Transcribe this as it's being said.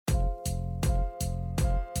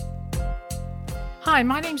Hi,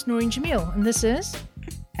 my name's Noreen Jamil, and this is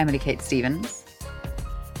Emily Kate Stevens.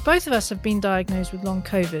 Both of us have been diagnosed with long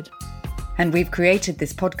COVID. And we've created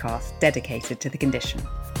this podcast dedicated to the condition.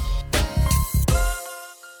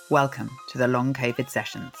 Welcome to the Long COVID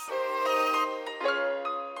Sessions.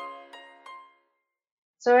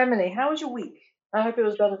 So Emily, how was your week? I hope it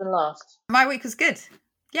was better than last. My week was good.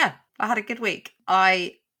 Yeah, I had a good week.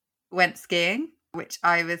 I went skiing, which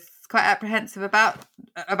I was quite apprehensive about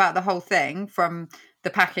the whole thing, from the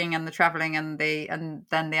packing and the travelling and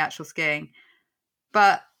then the actual skiing.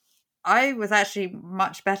 But I was actually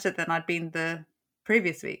much better than I'd been the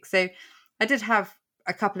previous week. So I did have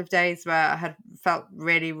a couple of days where I had felt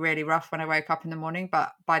really, really rough when I woke up in the morning,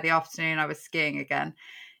 but by the afternoon I was skiing again.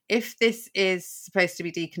 If this is supposed to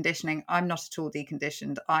be deconditioning, I'm not at all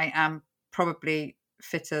deconditioned. I am probably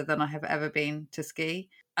fitter than I have ever been to ski.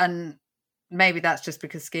 And maybe that's just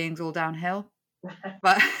because skiing's all downhill.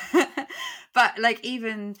 But but like,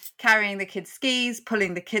 even carrying the kids' skis,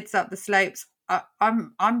 pulling the kids up the slopes,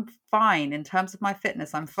 I'm fine in terms of my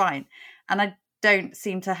fitness. I'm fine. And I don't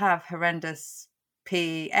seem to have horrendous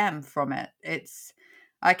PM from it.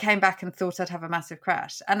 I came back and thought I'd have a massive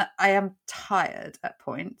crash. And I am tired at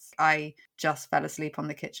points. I just fell asleep on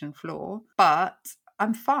the kitchen floor, but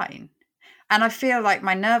I'm fine. And I feel like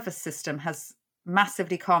my nervous system has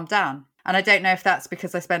massively calmed down. And I don't know if that's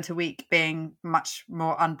because I spent a week being much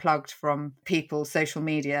more unplugged from people, social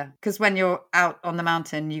media. Because when you're out on the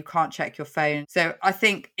mountain, you can't check your phone. So I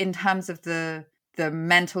think in terms of the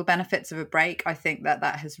mental benefits of a break, I think that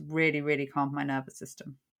has really, really calmed my nervous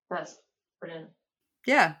system. That's brilliant.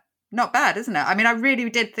 Yeah, not bad, isn't it? I mean, I really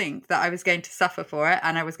did think that I was going to suffer for it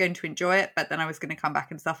and I was going to enjoy it, but then I was going to come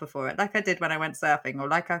back and suffer for it, like I did when I went surfing,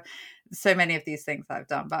 or so many of these things I've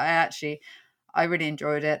done. But I really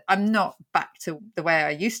enjoyed it. I'm not back to the way I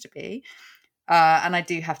used to be. And I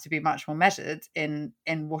do have to be much more measured in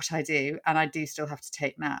what I do. And I do still have to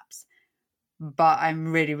take naps. But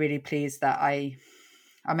I'm really, really pleased that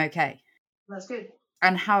I'm okay. That's good.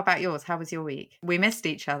 And how about yours? How was your week? We missed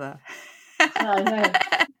each other. I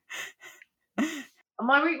know.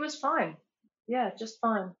 My week was fine. Yeah, just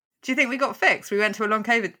fine. Do you think we got fixed? We went to a long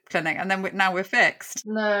COVID clinic and then now we're fixed.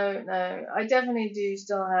 No. I definitely do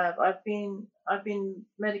still have. I've been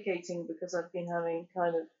medicating because I've been having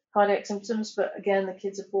kind of cardiac symptoms, but again, the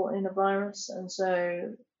kids have brought in a virus, and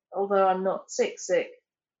so although I'm not sick,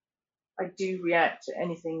 I do react to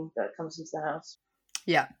anything that comes into the house.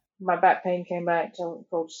 Yeah. My back pain came back,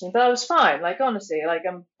 but I was fine. Like, honestly, like,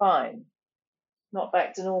 I'm fine. Not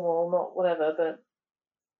back to normal, not whatever, but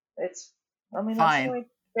it's fine.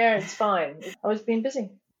 It's fine. I was being busy.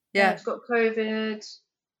 Yeah. I've got COVID,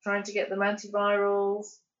 trying to get them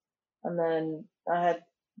antivirals, and then I had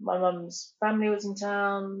my mum's family was in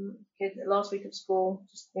town, kid last week of school,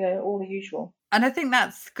 just, all the usual. And I think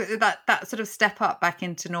that's that sort of step up back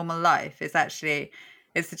into normal life is actually,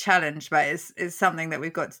 it's a challenge, but it's something that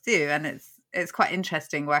we've got to do, and it's quite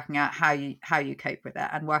interesting working out how you cope with it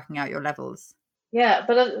and working out your levels. Yeah,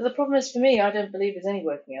 but the problem is, for me, I don't believe there's any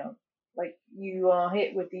working out. Like, you are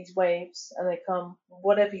hit with these waves and they come,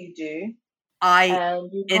 whatever you do. I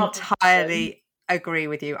entirely agree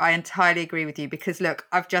with you. I entirely agree with you, because look,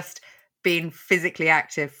 I've just been physically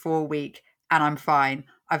active for a week and I'm fine.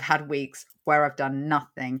 I've had weeks where I've done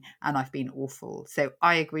nothing and I've been awful. So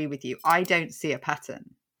I agree with you. I don't see a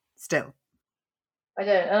pattern still. I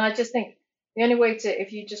don't. And I just think the only way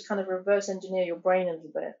if you just kind of reverse engineer your brain a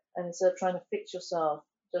little bit, and instead of trying to fix yourself,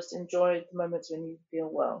 just enjoy the moments when you feel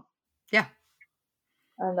well. Yeah.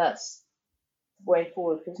 And that's the way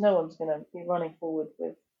forward, because no one's going to be running forward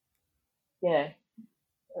with, a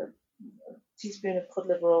teaspoon of cod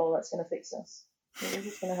liver oil that's going to fix us. So we're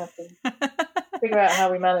just going to have to figure out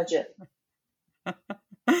how we manage it.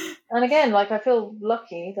 And again, like, I feel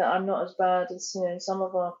lucky that I'm not as bad as, some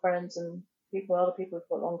of our friends and other people who've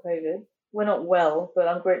got long COVID. We're not well, but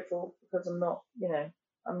I'm grateful because I'm not,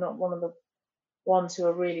 I'm not one of the ones who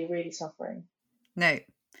are really, really suffering. No.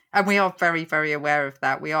 And we are very, very aware of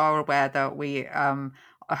that. We are aware that we have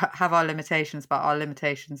our limitations, but our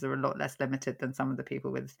limitations are a lot less limited than some of the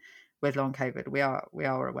people with long COVID. We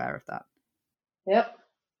are aware of that. Yep.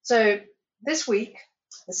 So this week,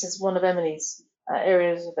 this is one of Emily's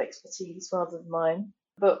areas of expertise rather than mine,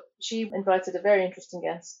 but she invited a very interesting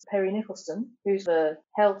guest, Perry Nicholson, who's a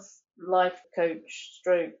health life coach,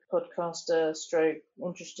 stroke podcaster, stroke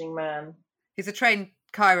interesting man. He's a trained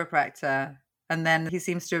chiropractor, and then he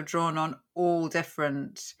seems to have drawn on all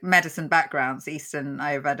different medicine backgrounds: Eastern,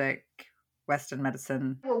 Ayurvedic, Western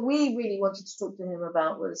medicine. What we really wanted to talk to him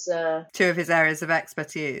about was Two of his areas of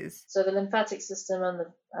expertise. So the lymphatic system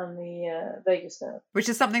and the vagus nerve. Which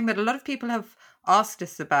is something that a lot of people have asked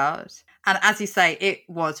us about. And as you say, it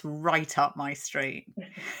was right up my street.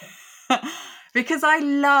 Because I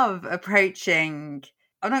love approaching,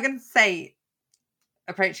 I'm not going to say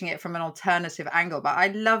approaching it from an alternative angle, but I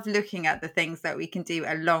love looking at the things that we can do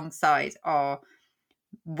alongside our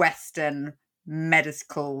Western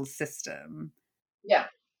medical system. Yeah.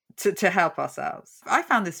 To help ourselves. I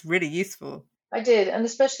found this really useful. I did, and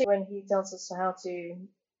especially when he tells us how to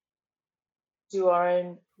do our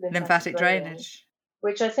own lymphatic drainage.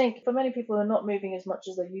 Which I think for many people who are not moving as much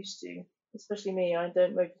as they used to, especially me, I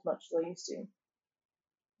don't move as much as I used to,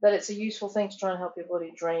 that it's a useful thing to try and help your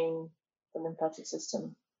body drain the lymphatic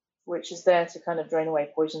system, which is there to kind of drain away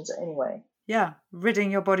poisons anyway. Yeah,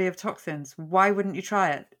 ridding your body of toxins. Why wouldn't you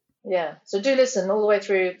try it? Yeah, so do listen all the way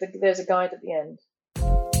through. There's a guide at the end.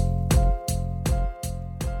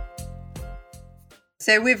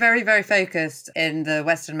 So we're very, very focused in the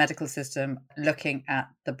Western medical system looking at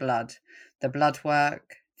the blood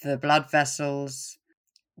work, the blood vessels.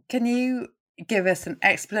 Can you give us an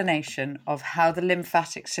explanation of how the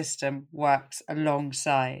lymphatic system works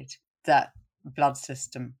alongside that blood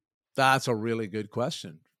system? That's a really good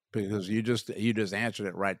question, because you just answered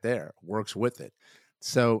it right there. Works with it.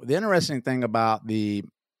 So the interesting thing about the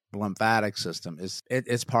lymphatic system is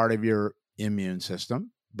it's part of your immune system,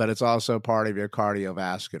 but it's also part of your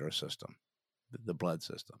cardiovascular system, the blood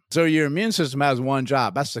system. So your immune system has one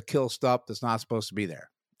job. That's to kill stuff that's not supposed to be there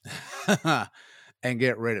and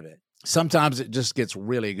get rid of it. Sometimes it just gets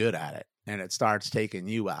really good at it, and it starts taking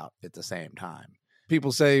you out at the same time.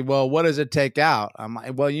 People say, well, what does it take out? I'm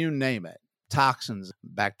like, well, you name it. Toxins,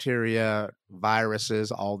 bacteria,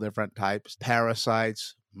 viruses, all different types,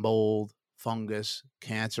 parasites, mold, fungus,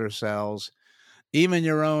 cancer cells, even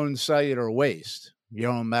your own cellular waste,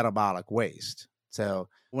 your own metabolic waste. So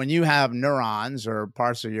when you have neurons or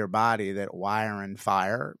parts of your body that wire and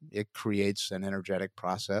fire, it creates an energetic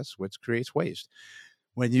process, which creates waste.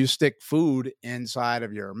 When you stick food inside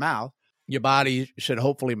of your mouth, your body should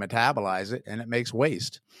hopefully metabolize it, and it makes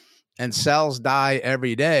waste. And cells die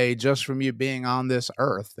every day just from you being on this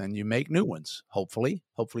earth, and you make new ones, hopefully.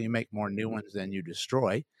 Hopefully you make more new ones than you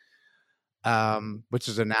destroy, which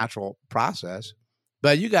is a natural process.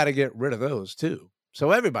 But you got to get rid of those too.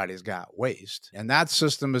 So everybody's got waste. And that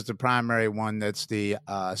system is the primary one that's the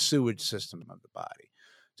sewage system of the body.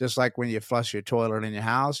 Just like when you flush your toilet in your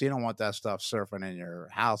house, you don't want that stuff surfing in your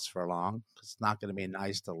house for long. It's not going to be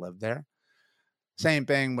nice to live there. Same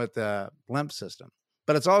thing with the lymph system.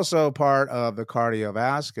 But it's also part of the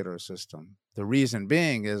cardiovascular system. The reason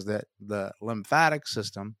being is that the lymphatic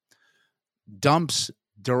system dumps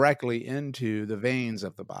directly into the veins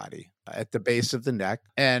of the body at the base of the neck.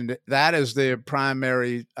 And that is the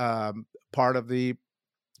primary part of the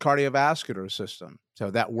cardiovascular system.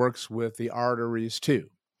 So that works with the arteries too.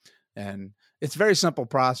 And it's a very simple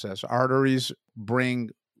process. Arteries bring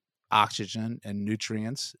oxygen and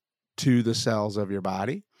nutrients to the cells of your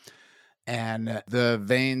body. And the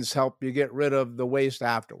veins help you get rid of the waste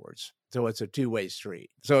afterwards. So it's a two-way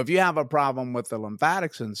street. So if you have a problem with the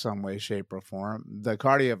lymphatics in some way, shape, or form, the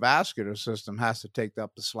cardiovascular system has to take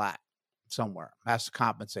up the slack somewhere, has to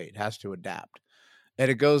compensate, has to adapt.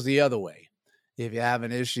 And it goes the other way. If you have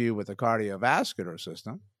an issue with the cardiovascular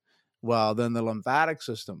system, well, then the lymphatic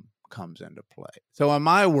system comes into play. So in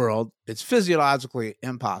my world, it's physiologically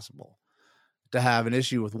impossible to have an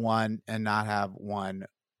issue with one and not have one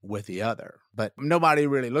with the other. But nobody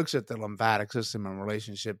really looks at the lymphatic system in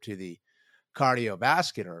relationship to the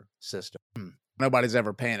cardiovascular system. Nobody's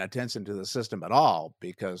ever paying attention to the system at all,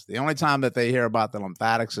 because the only time that they hear about the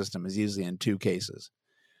lymphatic system is usually in two cases.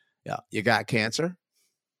 Yeah, you got cancer,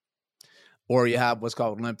 or you have what's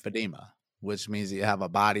called lymphedema, which means you have a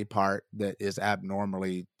body part that is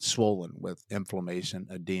abnormally swollen with inflammation,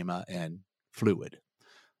 edema, and fluid.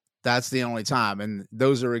 That's the only time. And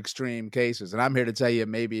those are extreme cases. And I'm here to tell you,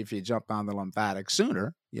 maybe if you jumped on the lymphatic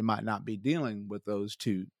sooner, you might not be dealing with those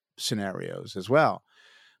two scenarios as well.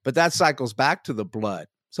 But that cycles back to the blood.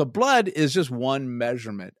 So blood is just one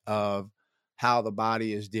measurement of how the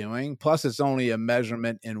body is doing. Plus, it's only a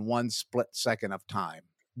measurement in one split second of time.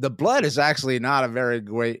 The blood is actually not a very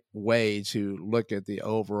great way to look at the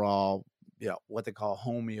overall, what they call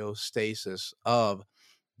homeostasis of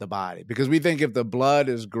the body, because we think if the blood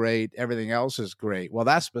is great, everything else is great. Well,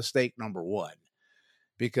 that's mistake number one,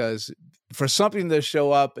 because for something to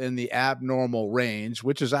show up in the abnormal range,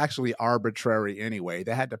 which is actually arbitrary anyway,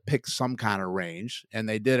 they had to pick some kind of range, and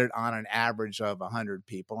they did it on an average of 100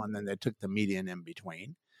 people, and then they took the median in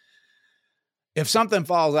between. If something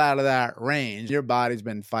falls out of that range, your body's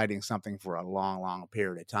been fighting something for a long, long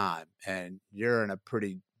period of time, and you're in a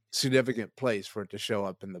pretty significant place for it to show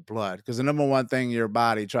up in the blood. Because the number one thing your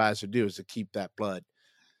body tries to do is to keep that blood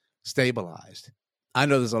stabilized. I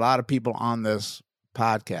know there's a lot of people on this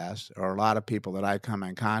podcast, or a lot of people that I come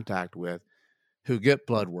in contact with, who get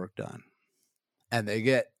blood work done, and they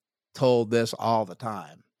get told this all the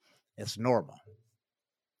time. It's normal.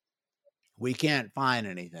 We can't find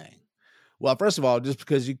anything. Well, first of all, just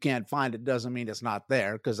because you can't find it doesn't mean it's not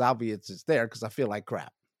there, because obviously it's there because I feel like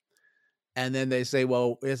crap. And then they say,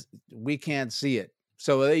 well, we can't see it.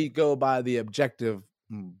 So they go by the objective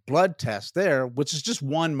blood test there, which is just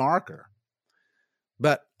one marker.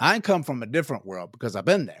 But I come from a different world because I've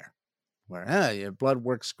been there, where your blood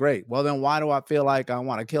works great. Well, then why do I feel like I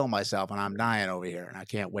want to kill myself and I'm dying over here and I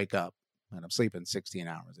can't wake up and I'm sleeping 16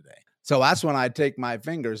 hours a day? So that's when I take my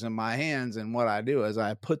fingers in my hands, and what I do is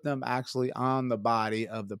I put them actually on the body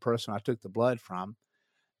of the person I took the blood from,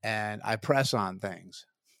 and I press on things.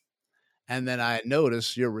 And then I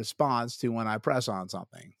notice your response to when I press on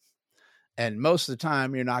something. And most of the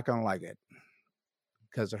time, you're not going to like it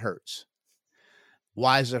because it hurts.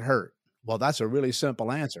 Why does it hurt? Well, that's a really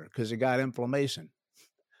simple answer, because you got inflammation.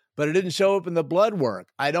 But it didn't show up in the blood work.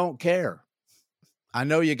 I don't care. I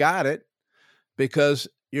know you got it because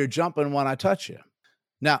you're jumping when I touch you.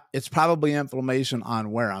 Now, it's probably inflammation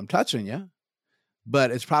on where I'm touching you, but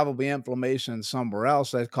it's probably inflammation somewhere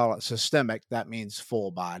else. They call it systemic. That means full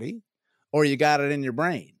body. Or you got it in your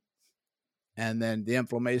brain. And then the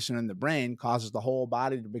inflammation in the brain causes the whole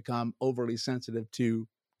body to become overly sensitive to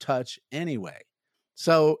touch anyway.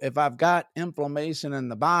 So if I've got inflammation in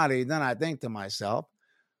the body, then I think to myself,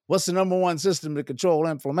 what's the number one system to control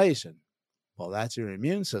inflammation? Well, that's your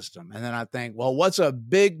immune system. And then I think, well, what's a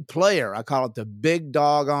big player? I call it the big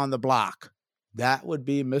dog on the block. That would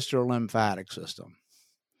be Mr. Lymphatic System.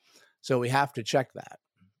 So we have to check that.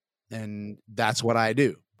 And that's what I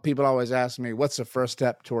do. People always ask me, what's the first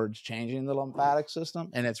step towards changing the lymphatic system?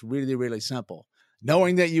 And it's really, really simple.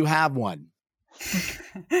 Knowing that you have one.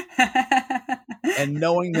 And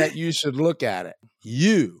knowing that you should look at it.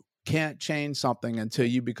 You can't change something until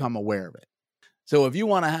you become aware of it. So if you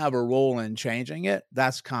want to have a role in changing it,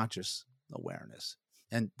 that's conscious awareness.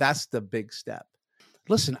 And that's the big step.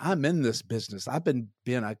 Listen, I'm in this business. I've been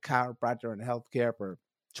being a chiropractor in healthcare for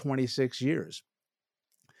 26 years.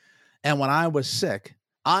 And when I was sick,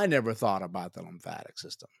 I never thought about the lymphatic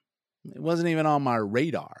system. It wasn't even on my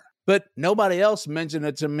radar. But nobody else mentioned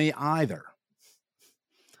it to me either.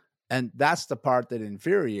 And that's the part that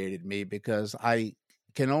infuriated me, because I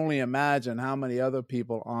can only imagine how many other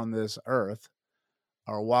people on this earth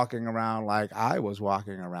are walking around like I was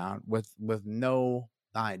walking around with no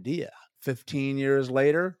idea. 15 years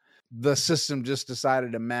later, the system just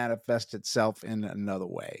decided to manifest itself in another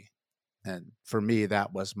way. And for me,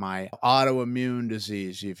 that was my autoimmune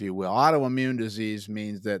disease, if you will. Autoimmune disease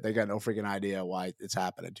means that they got no freaking idea why it's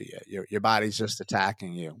happening to you. Your body's just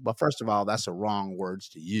attacking you. Well, first of all, that's the wrong words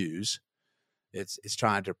to use. It's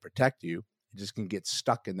trying to protect you. You just can get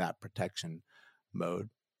stuck in that protection mode.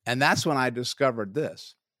 And that's when I discovered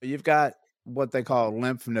this. You've got what they call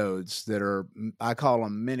lymph nodes that are, I call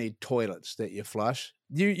them mini toilets that you flush.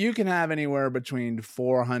 You can have anywhere between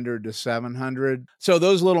 400 to 700. So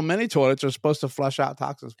those little mini toilets are supposed to flush out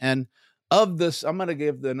toxins. And of this, I'm going to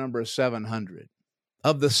give the number 700.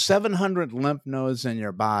 Of the 700 lymph nodes in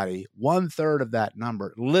your body, 1/3 of that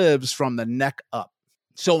number lives from the neck up.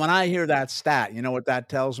 So when I hear that stat, you know what that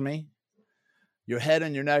tells me? Your head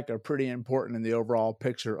and your neck are pretty important in the overall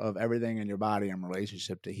picture of everything in your body in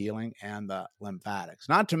relationship to healing and the lymphatics.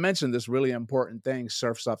 Not to mention this really important thing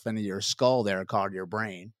surfs up into your skull there called your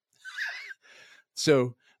brain.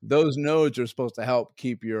 So those nodes are supposed to help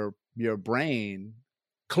keep your brain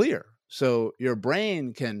clear, so your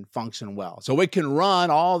brain can function well. So it can run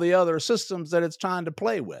all the other systems that it's trying to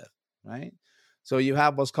play with, right? So you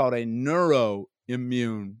have what's called a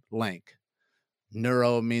neuroimmune link.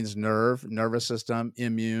 Neuro means nerve, nervous system.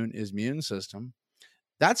 Immune is immune system.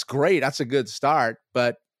 That's great. That's a good start.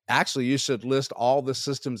 But actually, you should list all the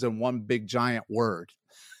systems in one big giant word.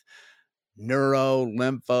 Neuro,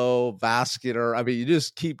 lympho, vascular. I mean, you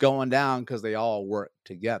just keep going down because they all work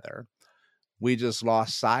together. We just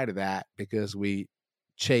lost sight of that because we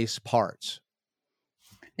chase parts.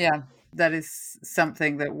 Yeah, that is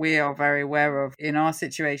something that we are very aware of in our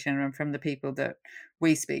situation and from the people that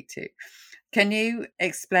we speak to. Can you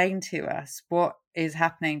explain to us what is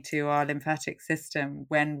happening to our lymphatic system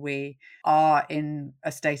when we are in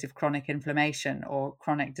a state of chronic inflammation or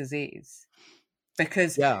chronic disease?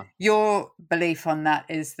 Because your belief on that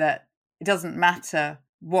is that it doesn't matter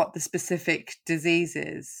what the specific disease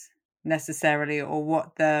is necessarily, or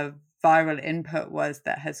what the viral input was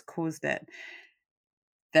that has caused it.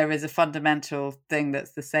 There is a fundamental thing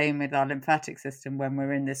that's the same with our lymphatic system when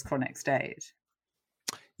we're in this chronic state.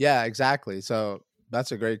 Yeah, exactly. So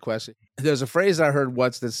that's a great question. There's a phrase I heard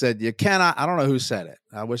once that said, you cannot, I don't know who said it.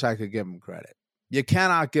 I wish I could give them credit. You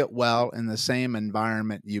cannot get well in the same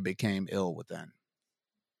environment you became ill within.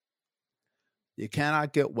 You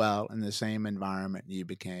cannot get well in the same environment you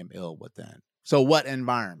became ill within. So what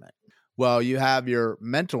environment? Well, you have your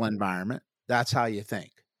mental environment. That's how you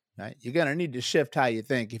think, right? You're going to need to shift how you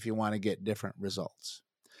think if you want to get different results.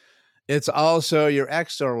 It's also your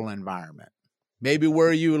external environment. Maybe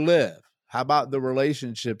where you live. How about the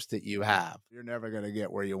relationships that you have? You're never going to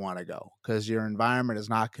get where you want to go because your environment is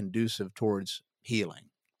not conducive towards healing.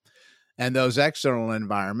 And those external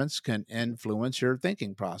environments can influence your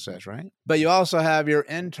thinking process, right? But you also have your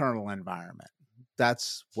internal environment.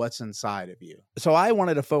 That's what's inside of you. So I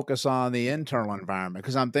wanted to focus on the internal environment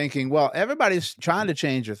because I'm thinking, well, everybody's trying to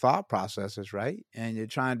change your thought processes, right? And you're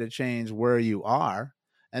trying to change where you are.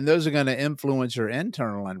 And those are going to influence your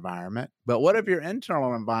internal environment. But what if your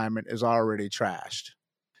internal environment is already trashed?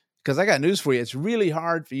 Because I got news for you. It's really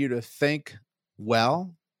hard for you to think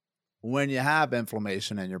well when you have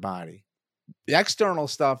inflammation in your body. The external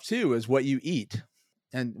stuff, too, is what you eat.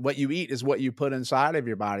 And what you eat is what you put inside of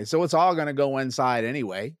your body. So it's all going to go inside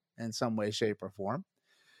anyway, in some way, shape, or form.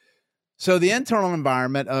 So the internal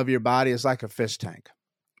environment of your body is like a fish tank.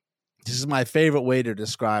 This is my favorite way to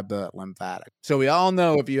describe the lymphatic. So we all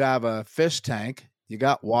know if you have a fish tank, you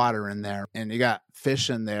got water in there and you got fish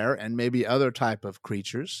in there and maybe other type of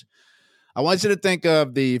creatures. I want you to think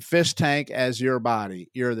of the fish tank as your body.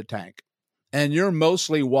 You're the tank. And you're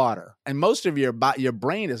mostly water. And most of your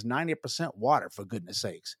brain is 90% water, for goodness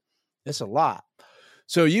sakes. It's a lot.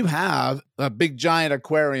 So you have a big giant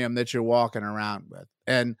aquarium that you're walking around with.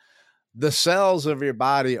 And the cells of your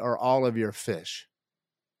body are all of your fish.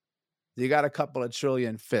 You got a couple of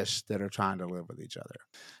trillion fish that are trying to live with each other.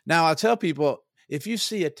 Now, I'll tell people, if you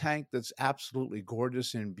see a tank that's absolutely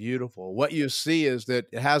gorgeous and beautiful, what you see is that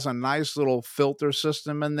it has a nice little filter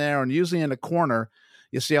system in there. And usually in the corner,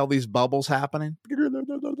 you see all these bubbles happening.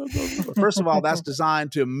 First of all, that's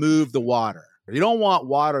designed to move the water. You don't want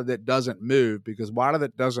water that doesn't move because water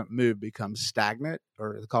that doesn't move becomes stagnant,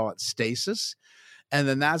 or they call it stasis. And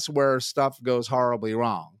then that's where stuff goes horribly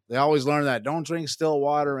wrong. They always learn that don't drink still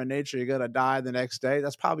water in nature. You're going to die the next day.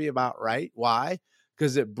 That's probably about right. Why?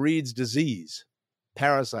 Because it breeds disease,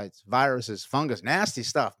 parasites, viruses, fungus, nasty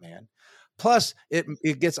stuff, man. Plus,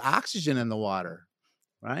 it gets oxygen in the water,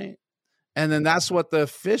 right? And then that's what the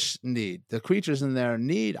fish need. The creatures in there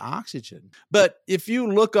need oxygen. But if you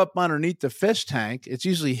look up underneath the fish tank, it's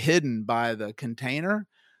usually hidden by the container.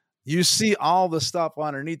 You see all the stuff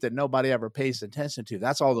underneath that nobody ever pays attention to.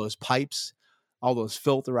 That's all those pipes, all those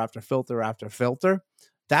filter after filter after filter.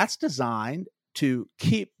 That's designed to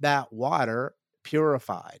keep that water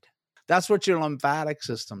purified. That's what your lymphatic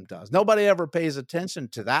system does. Nobody ever pays attention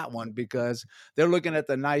to that one because they're looking at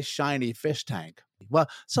the nice, shiny fish tank. Well,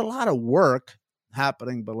 it's a lot of work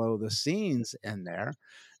happening below the scenes in there.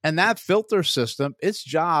 And that filter system, its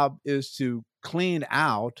job is to clean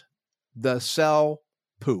out the cell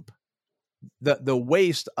poop, the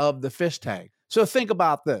waste of the fish tank. So think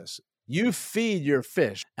about this. You feed your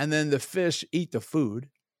fish, and then the fish eat the food.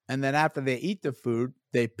 And then after they eat the food,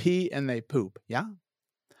 they pee and they poop. Yeah?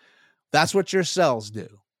 That's what your cells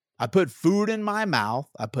do. I put food in my mouth.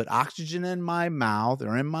 I put oxygen in my mouth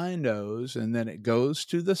or in my nose, and then it goes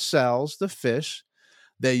to the cells, the fish.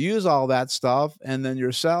 They use all that stuff, and then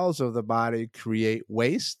your cells of the body create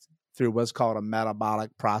waste through what's called a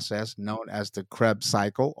metabolic process known as the Krebs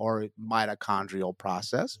cycle or mitochondrial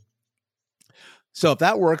process. So if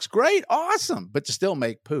that works, great, awesome, but you still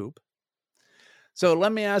make poop. So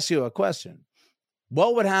let me ask you a question.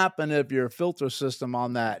 What would happen if your filter system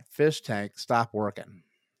on that fish tank stopped working?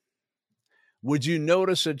 Would you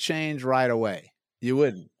notice a change right away? You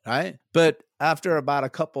wouldn't, right? But after about a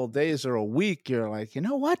couple of days or a week, you're like, you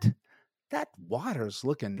know what? That water's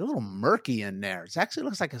looking a little murky in there. It actually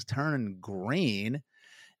looks like it's turning green.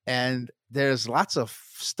 And there's lots of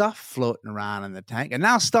stuff floating around in the tank. And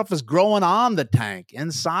now stuff is growing on the tank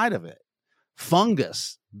inside of it.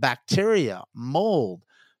 Fungus, bacteria, mold,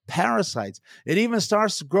 parasites. It even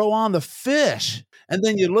starts to grow on the fish. And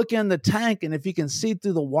then you look in the tank, and if you can see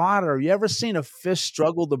through the water, you ever seen a fish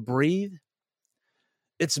struggle to breathe?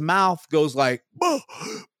 Its mouth goes like,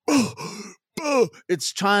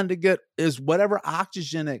 it's trying to get whatever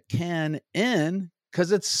oxygen it can in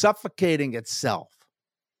because it's suffocating itself.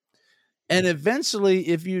 And eventually,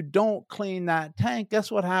 if you don't clean that tank, guess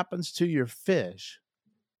what happens to your fish?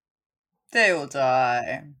 They will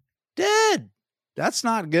die. Dead. That's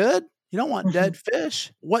not good. You don't want dead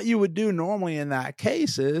fish. What you would do normally in that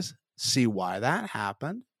case is see why that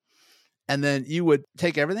happened. And then you would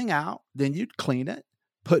take everything out, then you'd clean it,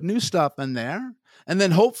 put new stuff in there, and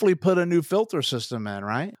then hopefully put a new filter system in,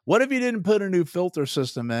 right? What if you didn't put a new filter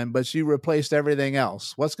system in, but you replaced everything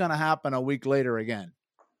else? What's going to happen a week later again?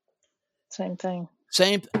 Same thing.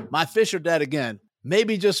 My fish are dead again.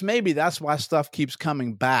 Maybe, just maybe, that's why stuff keeps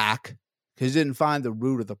coming back, because you didn't find the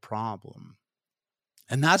root of the problem.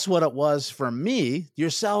 And that's what it was for me. Your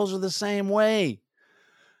cells are the same way.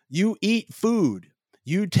 You eat food.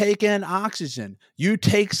 You take in oxygen. You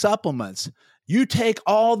take supplements. You take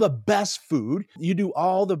all the best food. You do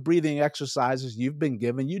all the breathing exercises you've been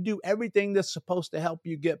given. You do everything that's supposed to help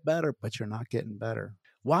you get better, but you're not getting better.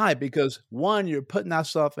 Why? Because one, you're putting that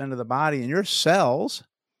stuff into the body, and your cells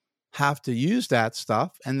have to use that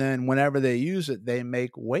stuff. And then whenever they use it, they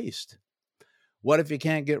make waste. What if you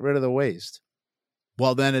can't get rid of the waste?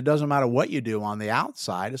 Well, then it doesn't matter what you do on the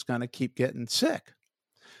outside. It's going to keep getting sick.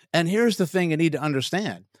 And here's the thing you need to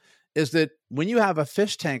understand is that when you have a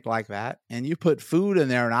fish tank like that and you put food in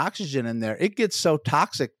there and oxygen in there, it gets so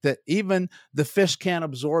toxic that even the fish can't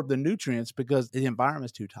absorb the nutrients because the environment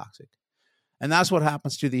is too toxic. And that's what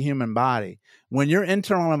happens to the human body. When your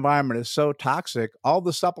internal environment is so toxic, all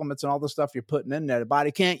the supplements and all the stuff you're putting in there, the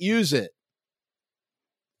body can't use it.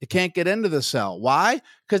 It can't get into the cell. Why?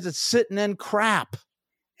 Because it's sitting in crap.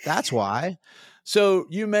 That's why. So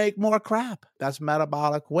you make more crap. That's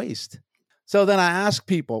metabolic waste. So then I ask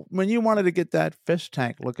people, when you wanted to get that fish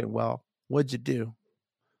tank looking well, what'd you do?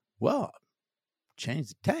 Well, change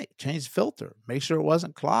the tank, change the filter, make sure it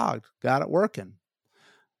wasn't clogged, got it working.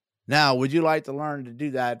 Now, would you like to learn to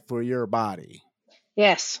do that for your body?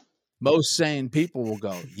 Yes. Most sane people will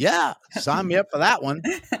go, yeah, sign me up for that one.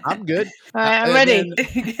 I'm good. All right, I'm ready.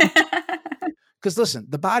 Because listen,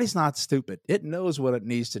 the body's not stupid. It knows what it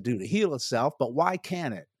needs to do to heal itself, but why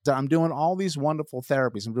can't it? So I'm doing all these wonderful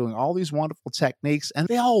therapies. I'm doing all these wonderful techniques, and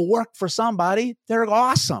they all work for somebody. They're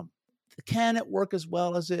awesome. Can it work as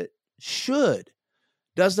well as it should?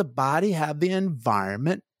 Does the body have the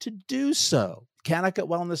environment to do so? Can I get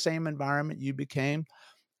well in the same environment you became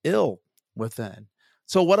ill within?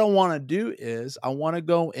 So what I want to do is I want to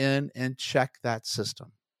go in and check that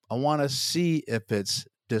system. I want to see if it's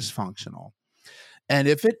dysfunctional. And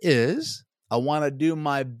if it is, I want to do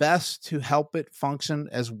my best to help it function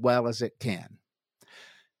as well as it can.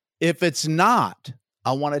 If it's not,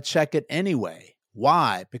 I want to check it anyway.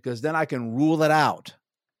 Why? Because then I can rule it out.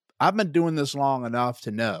 I've been doing this long enough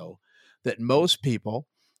to know that most people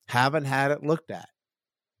haven't had it looked at.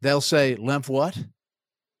 They'll say, lymph what?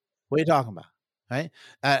 What are you talking about? Right?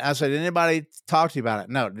 I said, did anybody talk to you about it?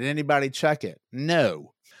 No. Did anybody check it?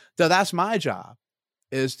 No. So that's my job,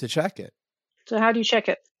 is to check it. So how do you check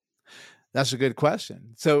it? That's a good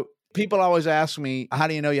question. So people always ask me, how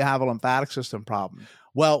do you know you have a lymphatic system problem?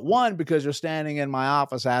 Well, one, because you're standing in my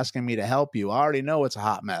office asking me to help you. I already know it's a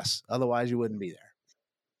hot mess. Otherwise, you wouldn't be there.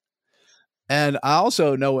 And I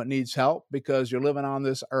also know it needs help because you're living on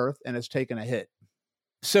this earth and it's taking a hit.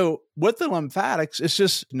 So with the lymphatics, it's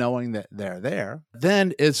just knowing that they're there.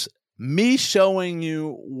 Then it's me showing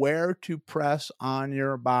you where to press on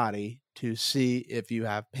your body to see if you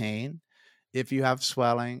have pain, if you have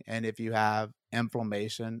swelling, and if you have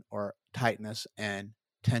inflammation or tightness and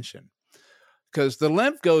tension. Because the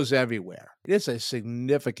lymph goes everywhere. It's a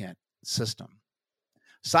significant system.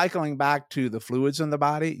 Cycling back to the fluids in the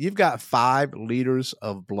body, you've got 5 liters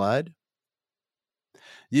of blood.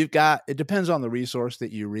 You've got, it depends on the resource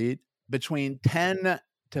that you read, between 10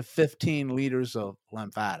 to 15 liters of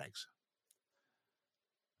lymphatics.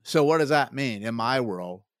 So what does that mean in my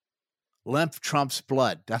world? Lymph trumps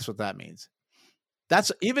blood. That's what that means.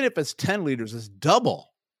 That's, even if it's 10 liters, it's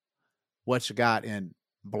double what you got in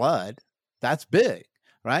blood. That's big,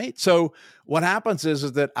 right? So what happens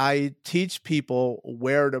is that I teach people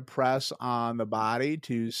where to press on the body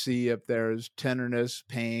to see if there's tenderness,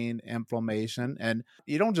 pain, inflammation. And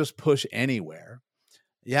you don't just push anywhere.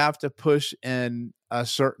 You have to push in a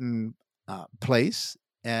certain place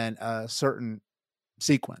and a certain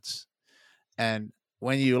sequence. And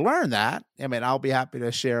when you learn that, I mean, I'll be happy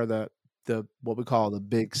to share the what we call the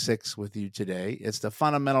Big 6 with you today. It's the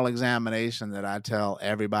fundamental examination that I tell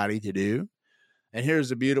everybody to do. And here's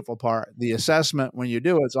the beautiful part. The assessment, when you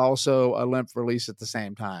do it, it's also a lymph release at the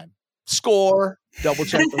same time. Score, double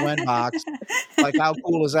check the win box. Like, how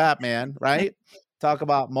cool is that, man? Right? Talk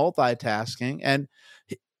about multitasking. And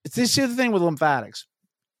this is the thing with lymphatics.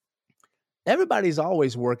 everybody's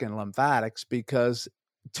always working lymphatics because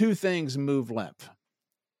two things move lymph: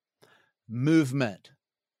 movement,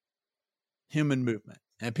 human movement.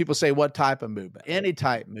 And people say, what type of movement? Any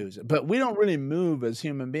type moves it. But we don't really move as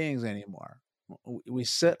human beings anymore. We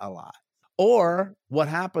sit a lot. Or what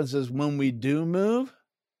happens is when we do move,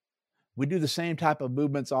 we do the same type of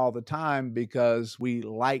movements all the time because we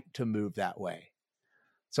like to move that way.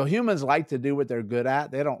 So humans like to do what they're good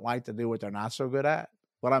at. They don't like to do what they're not so good at.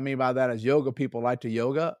 What I mean by that is yoga people like to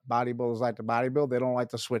yoga. Bodybuilders like to bodybuild. They don't like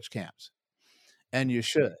to switch camps. And you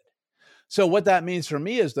should. So what that means for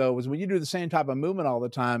me is, though, is when you do the same type of movement all the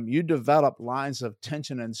time, you develop lines of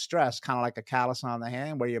tension and stress, kind of like a callus on the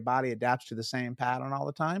hand, where your body adapts to the same pattern all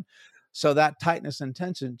the time. So that tightness and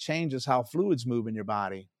tension changes how fluids move in your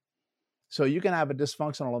body. So you can have a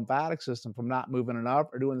dysfunctional lymphatic system from not moving enough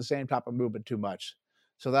or doing the same type of movement too much.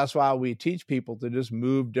 So that's why we teach people to just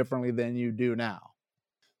move differently than you do now.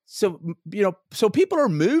 So, so people are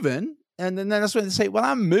moving, and then that's when they say, well,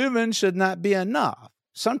 I'm moving, should not be enough.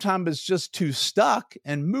 Sometimes it's just too stuck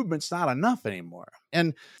and movement's not enough anymore.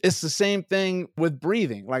 And it's the same thing with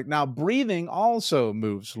breathing. Like now, breathing also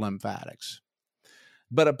moves lymphatics,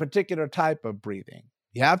 but a particular type of breathing.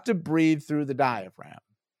 You have to breathe through the diaphragm.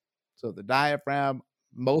 So the diaphragm,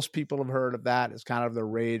 most people have heard of that. It's kind of the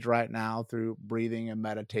rage right now through breathing and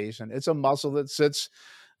meditation. It's a muscle that sits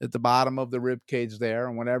at the bottom of the rib cage there.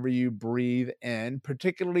 And whenever you breathe in,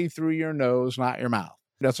 particularly through your nose, not your mouth.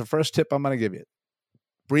 That's the first tip I'm going to give you.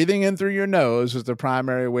 Breathing in through your nose is the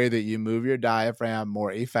primary way that you move your diaphragm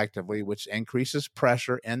more effectively, which increases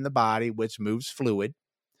pressure in the body, which moves fluid.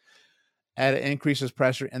 And it increases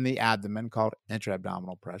pressure in the abdomen, called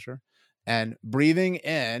intra-abdominal pressure. And breathing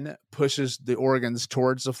in pushes the organs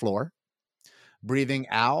towards the floor. Breathing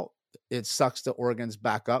out, it sucks the organs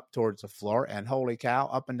back up towards the floor. And holy cow,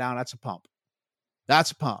 up and down, that's a pump.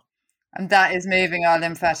 That's a pump. And that is moving our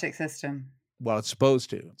lymphatic system. Well, it's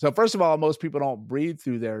supposed to. So first of all, most people don't breathe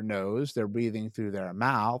through their nose. They're breathing through their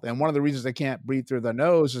mouth. And one of the reasons they can't breathe through their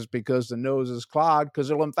nose is because the nose is clogged because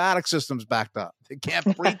their lymphatic system's backed up. They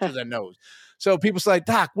can't breathe through their nose. So people say,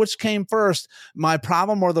 Doc, which came first, my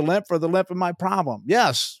problem or the lymph and my problem?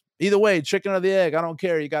 Yes. Either way, chicken or the egg, I don't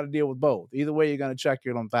care. You got to deal with both. Either way, you're going to check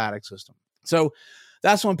your lymphatic system. So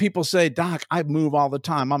that's when people say, Doc, I move all the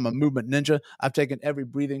time. I'm a movement ninja. I've taken every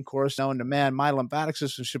breathing course known to man. My lymphatic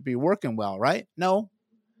system should be working well, right? No,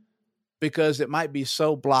 because it might be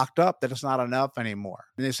so blocked up that it's not enough anymore.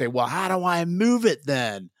 And they say, well, how do I move it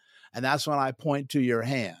then? And that's when I point to your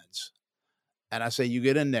hands. And I say, you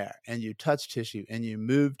get in there and you touch tissue and you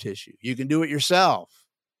move tissue. You can do it yourself.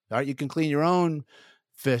 All right? You can clean your own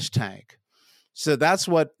fish tank. So that's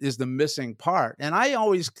what is the missing part. And I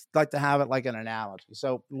always like to have it like an analogy.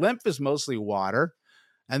 So lymph is mostly water.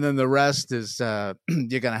 And then the rest is you're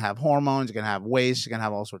going to have hormones, you're going to have waste, you're going to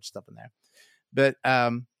have all sorts of stuff in there. But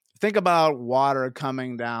think about water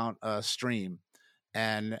coming down a stream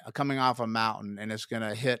and coming off a mountain, and it's going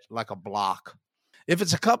to hit like a block. If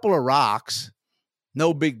it's a couple of rocks,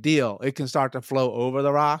 no big deal. It can start to flow over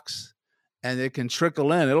the rocks and it can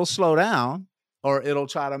trickle in. It'll slow down, or it'll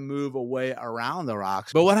try to move away around the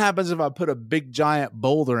rocks. But what happens if I put a big giant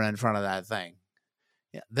boulder in front of that thing?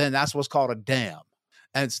 Yeah, then that's what's called a dam.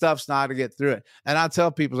 And stuff's not to get through it. And I tell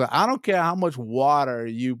people, I don't care how much water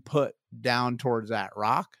you put down towards that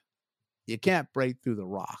rock. You can't break through the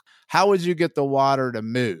rock. How would you get the water to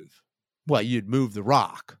move? Well, you'd move the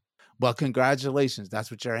rock. Well, congratulations. That's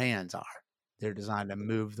what your hands are. They're designed to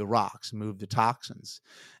move the rocks, move the toxins.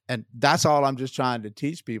 And that's all I'm just trying to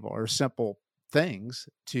teach people are simple things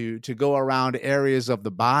to go around areas of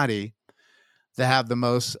the body that have the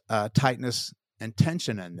most tightness and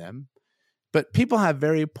tension in them. But people have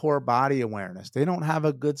very poor body awareness. They don't have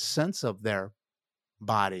a good sense of their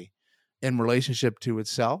body in relationship to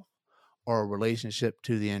itself or a relationship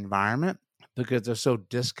to the environment because they're so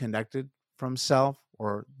disconnected from self,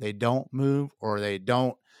 or they don't move, or they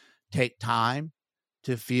don't take time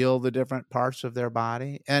to feel the different parts of their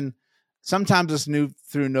body. And sometimes it's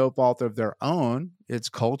through no fault of their own. It's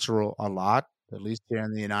cultural a lot, at least here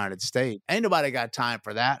in the United States. Ain't nobody got time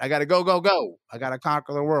for that. I got to go. I got to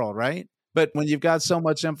conquer the world, right? But when you've got so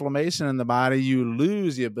much inflammation in the body, you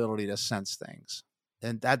lose the ability to sense things.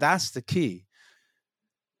 And that's the key.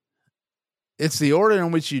 It's the order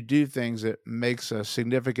in which you do things that makes a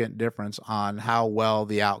significant difference on how well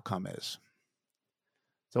the outcome is.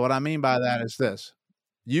 So what I mean by that is this.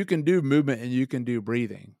 You can do movement and you can do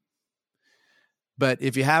breathing. But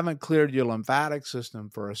if you haven't cleared your lymphatic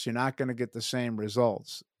system first, you're not going to get the same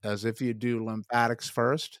results as if you do lymphatics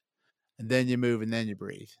first, and then you move and then you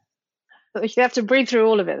breathe. You have to breathe through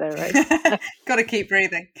all of it, though, right? Got to keep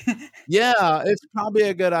breathing. Yeah, it's probably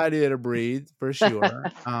a good idea to breathe for sure.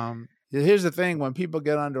 Here's the thing: when people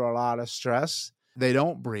get under a lot of stress, they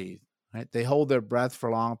don't breathe. Right? They hold their breath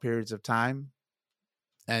for long periods of time,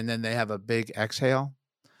 and then they have a big exhale.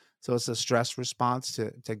 So it's a stress response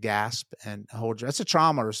to gasp and hold. It's a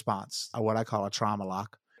trauma response, or what I call a trauma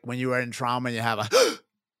lock. When you are in trauma and you have a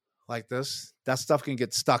like this, that stuff can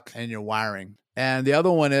get stuck in your wiring. And the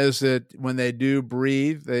other one is that when they do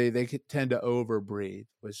breathe, they tend to over breathe,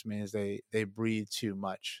 which means they breathe too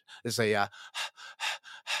much. It's a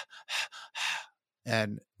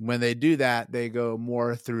and when they do that, they go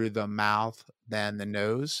more through the mouth than the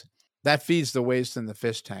nose. That feeds the waste in the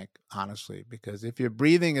fish tank, honestly, because if your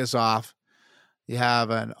breathing is off, you have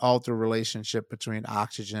an altered relationship between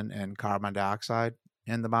oxygen and carbon dioxide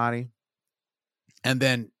in the body. And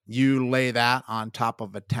then you lay that on top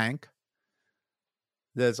of a tank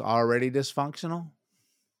that's already dysfunctional,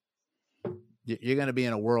 you're going to be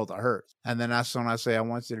in a world of hurt. And then that's when I say, I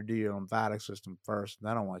want you to do your lymphatic system first, and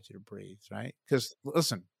then I want you to breathe, right? Because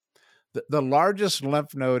listen, the largest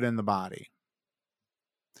lymph node in the body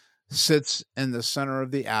sits in the center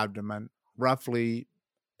of the abdomen, roughly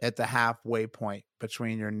at the halfway point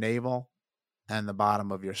between your navel and the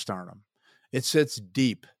bottom of your sternum. It sits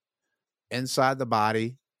deep inside the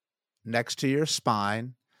body, next to your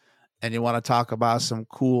spine. And you want to talk about some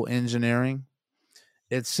cool engineering?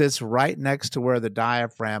 It sits right next to where the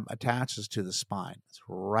diaphragm attaches to the spine. It's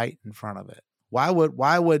right in front of it. Why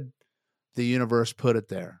would the universe put it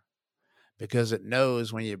there? Because it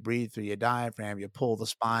knows when you breathe through your diaphragm, you pull the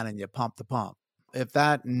spine and you pump the pump. If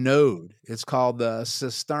that node, it's called the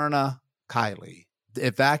cisterna chyli,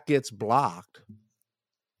 if that gets blocked,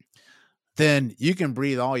 then you can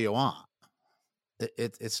breathe all you want.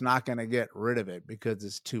 It's not going to get rid of it because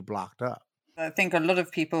it's too blocked up. I think a lot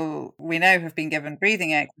of people we know have been given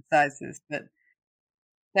breathing exercises, but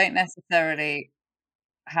don't necessarily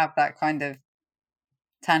have that kind of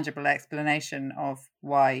tangible explanation of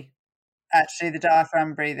why actually the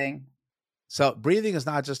diaphragm breathing. So breathing is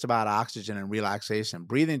not just about oxygen and relaxation.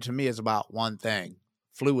 Breathing to me is about one thing: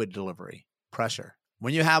 fluid delivery, pressure.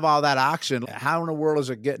 When you have all that oxygen, how in the world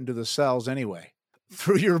is it getting to the cells anyway?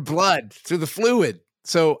 Through your blood, through the fluid.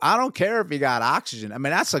 So I don't care if you got oxygen. I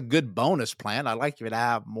mean, that's a good bonus plan. I'd like you to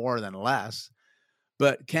have more than less.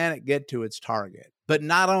 But can it get to its target? But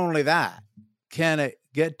not only that, can it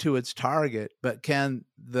get to its target, but can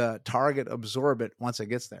the target absorb it once it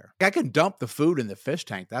gets there? I can dump the food in the fish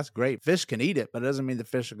tank. That's great. Fish can eat it, but it doesn't mean the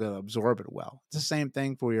fish are going to absorb it well. It's the same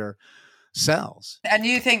thing for your cells. And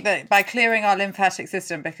you think that by clearing our lymphatic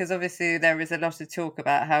system, because obviously there is a lot of talk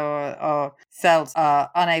about how our cells are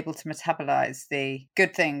unable to metabolize the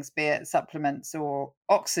good things, be it supplements or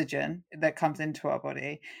oxygen that comes into our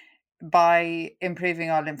body, by improving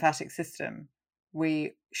our lymphatic system,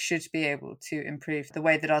 we should be able to improve the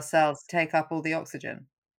way that our cells take up all the oxygen.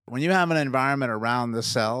 When you have an environment around the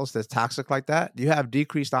cells that's toxic like that, you have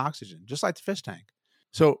decreased oxygen, just like the fish tank.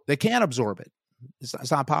 So they can't absorb it.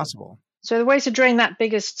 It's not possible. So the way to drain that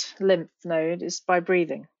biggest lymph node is by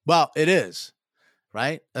breathing. Well, it is,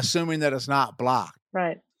 right? Assuming that it's not blocked.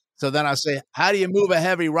 Right. So then I say, how do you move a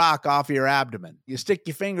heavy rock off your abdomen? You stick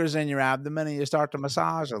your fingers in your abdomen and you start to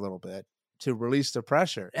massage a little bit to release the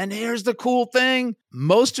pressure. And here's the cool thing.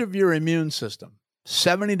 Most of your immune system,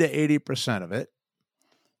 70 to 80% of it,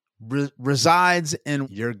 resides in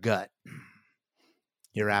your gut,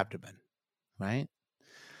 your abdomen, right?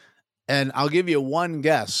 And I'll give you one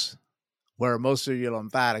guess where most of your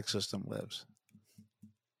lymphatic system lives.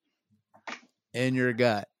 In your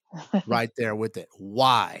gut, right there with it.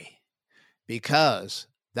 Why? Because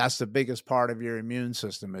that's the biggest part of your immune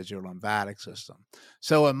system is your lymphatic system.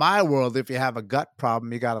 So in my world, if you have a gut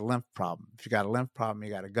problem, you got a lymph problem. If you got a lymph problem, you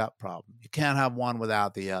got a gut problem. You can't have one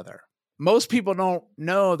without the other. Most people don't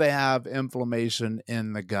know they have inflammation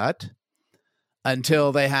in the gut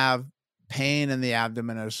until they have pain in the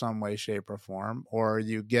abdomen in some way, shape, or form, or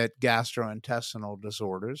you get gastrointestinal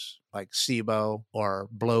disorders like SIBO or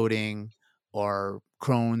bloating or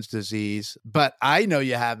Crohn's disease. But I know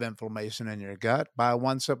you have inflammation in your gut by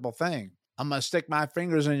one simple thing. I'm going to stick my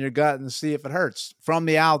fingers in your gut and see if it hurts from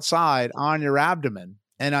the outside on your abdomen.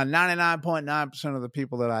 And on 99.9% of the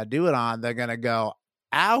people that I do it on, they're going to go,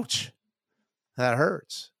 ouch, that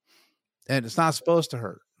hurts. And it's not supposed to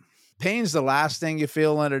hurt. Pain's the last thing you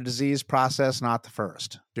feel in a disease process, not the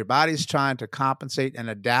first. Your body's trying to compensate and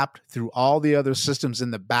adapt through all the other systems in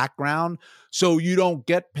the background so you don't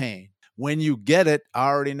get pain. When you get it, I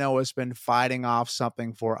already know it's been fighting off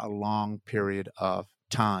something for a long period of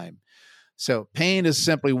time. So pain is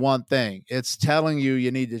simply one thing. It's telling you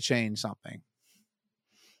need to change something.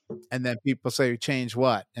 And then people say, change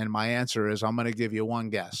what? And my answer is, I'm going to give you one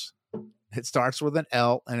guess. It starts with an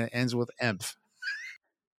L and it ends with emph.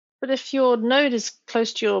 But if your node is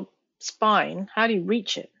close to your spine, how do you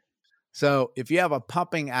reach it? So if you have a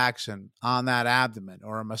pumping action on that abdomen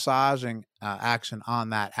or a massaging action on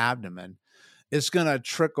that abdomen, it's going to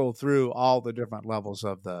trickle through all the different levels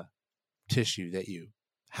of the tissue that you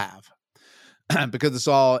have because it's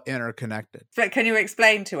all interconnected. But can you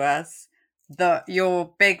explain to us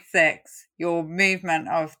your big six, your movement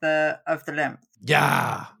of the lymph?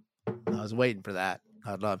 Yeah, I was waiting for that.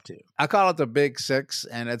 I'd love to. I call it the big six,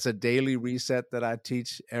 and it's a daily reset that I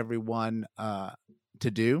teach everyone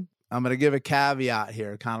to do. I'm going to give a caveat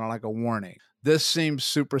here, kind of like a warning. This seems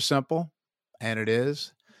super simple, and it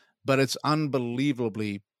is, but it's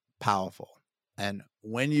unbelievably powerful. And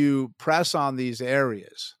when you press on these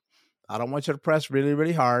areas, I don't want you to press really,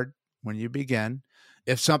 really hard when you begin.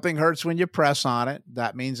 If something hurts when you press on it,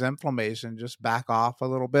 that means inflammation. Just back off a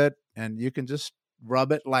little bit, and you can just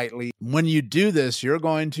rub it lightly. When you do this, you're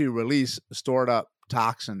going to release stored up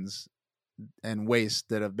toxins and waste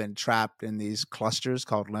that have been trapped in these clusters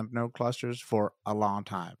called lymph node clusters for a long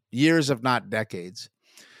time, years, if not decades.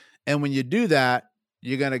 And when you do that,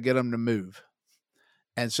 you're going to get them to move.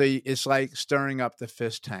 And so it's like stirring up the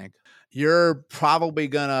fish tank. You're probably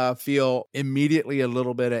going to feel immediately a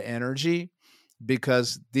little bit of energy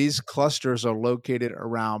because these clusters are located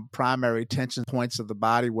around primary tension points of the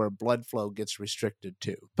body where blood flow gets restricted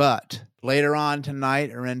to. But later on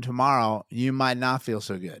tonight or in tomorrow, you might not feel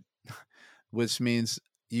so good, which means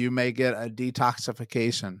you may get a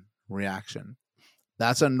detoxification reaction.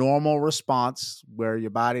 That's a normal response where your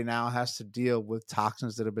body now has to deal with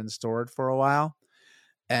toxins that have been stored for a while.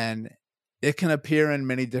 And it can appear in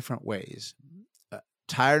many different ways.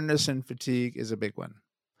 Tiredness and fatigue is a big one.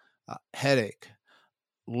 Headache,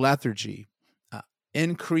 lethargy,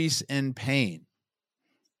 increase in pain,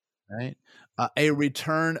 right? A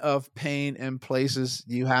return of pain in places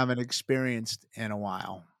you haven't experienced in a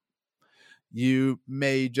while. You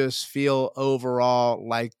may just feel overall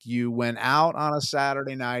like you went out on a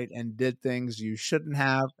Saturday night and did things you shouldn't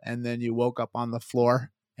have, and then you woke up on the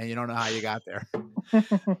floor and you don't know how you got there.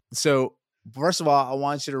 So first of all, I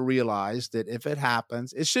want you to realize that if it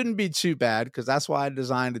happens, it shouldn't be too bad because that's why I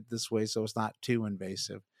designed it this way, so it's not too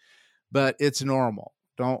invasive. But it's normal.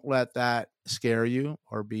 Don't let that scare you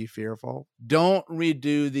or be fearful. Don't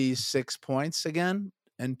redo these 6 points again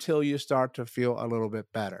until you start to feel a little bit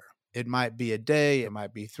better. It might be a day, it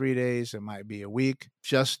might be 3 days, it might be a week.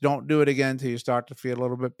 Just don't do it again until you start to feel a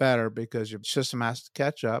little bit better because your system has to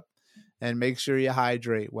catch up. And make sure you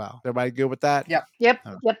hydrate well. Everybody good with that? Yep. Yep.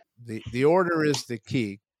 Right. Yep. The order is the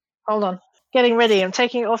key. Hold on. Getting ready. I'm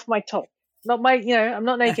taking off my top. Not my, I'm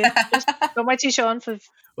not naked. Just got my t-shirt on for.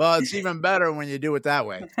 Well, it's even better when you do it that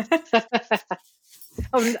way.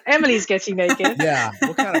 Oh, Emily's getting naked. Yeah.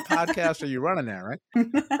 What kind of podcast are you running there, right?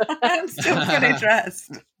 I'm still fully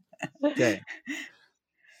dressed. Okay.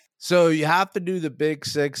 So you have to do the big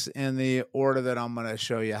six in the order that I'm going to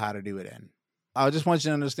show you how to do it in. I just want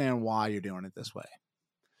you to understand why you're doing it this way.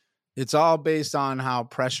 It's all based on how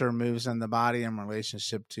pressure moves in the body in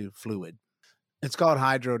relationship to fluid. It's called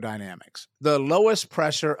hydrodynamics. The lowest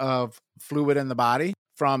pressure of fluid in the body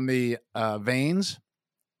from the veins,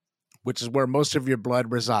 which is where most of your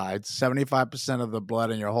blood resides. 75% of the blood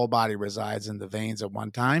in your whole body resides in the veins at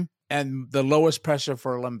one time. And the lowest pressure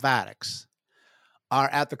for lymphatics are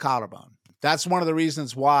at the collarbone. That's one of the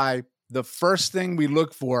reasons why the first thing we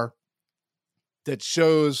look for that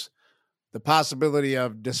shows the possibility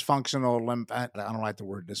of dysfunctional I don't like the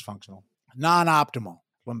word dysfunctional, non-optimal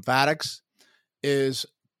lymphatics is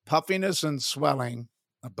puffiness and swelling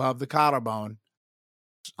above the collarbone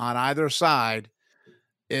on either side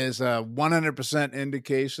is a 100%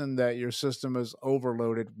 indication that your system is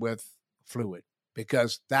overloaded with fluid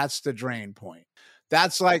because that's the drain point.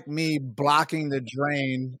 That's like me blocking the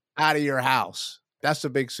drain out of your house. That's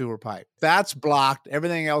the big sewer pipe. That's blocked.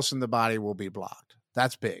 Everything else in the body will be blocked.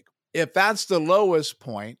 That's big. If that's the lowest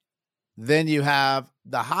point, then you have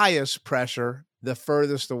the highest pressure the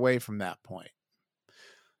furthest away from that point.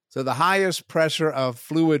 So the highest pressure of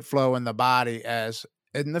fluid flow in the body is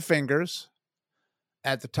in the fingers,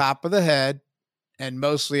 at the top of the head, and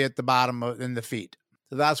mostly at the bottom in the feet.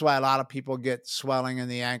 So that's why a lot of people get swelling in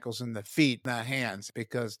the ankles and the feet and the hands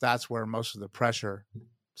because that's where most of the pressure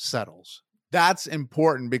settles. That's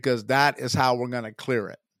important because that is how we're going to clear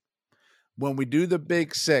it. When we do the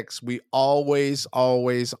big six, we always,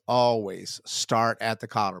 always, always start at the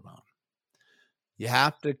collarbone. You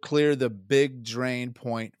have to clear the big drain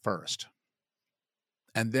point first.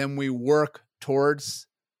 And then we work towards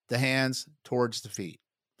the hands, towards the feet.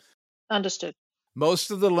 Understood.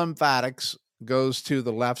 Most of the lymphatics goes to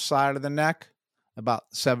the left side of the neck. About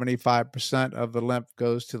 75% of the lymph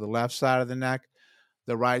goes to the left side of the neck.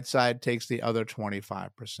 The right side takes the other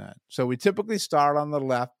 25%. So we typically start on the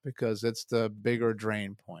left because it's the bigger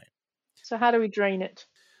drain point. So how do we drain it?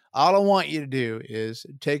 All I want you to do is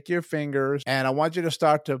take your fingers and I want you to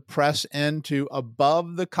start to press into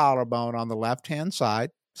above the collarbone on the left-hand side.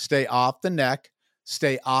 Stay off the neck.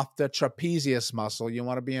 Stay off the trapezius muscle. You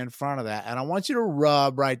want to be in front of that. And I want you to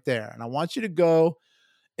rub right there. And I want you to go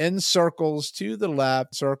in circles to the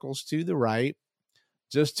left, circles to the right,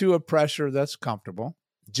 just to a pressure that's comfortable.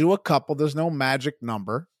 Do a couple. There's no magic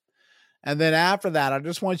number. And then after that, I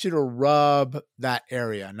just want you to rub that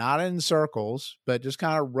area, not in circles, but just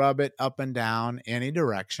kind of rub it up and down any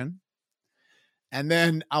direction. And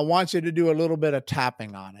then I want you to do a little bit of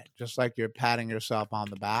tapping on it, just like you're patting yourself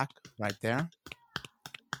on the back right there.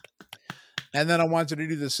 And then I want you to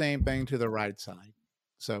do the same thing to the right side.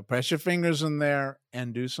 So press your fingers in there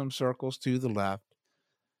and do some circles to the left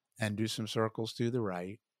and do some circles to the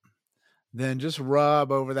right. Then just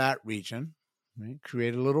rub over that region. Right?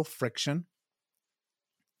 Create a little friction,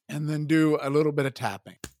 and then do a little bit of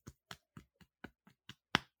tapping.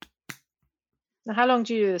 Now, how long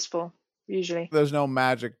do you do this for, usually? There's no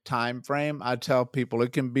magic time frame. I tell people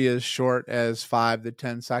it can be as short as 5 to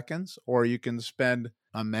 10 seconds, or you can spend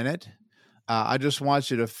a minute. I just want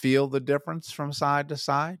you to feel the difference from side to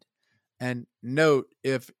side. And note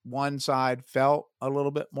if one side felt a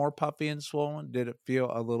little bit more puffy and swollen, did it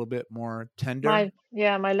feel a little bit more tender?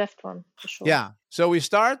 My left one, for sure. Yeah. So we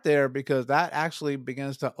start there because that actually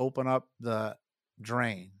begins to open up the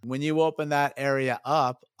drain. When you open that area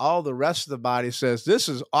up, all the rest of the body says, this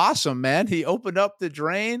is awesome, man. He opened up the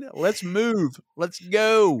drain. Let's move. Let's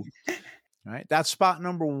go. All right. That's spot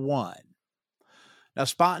number 1. Now,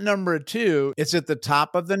 spot number 2, it's at the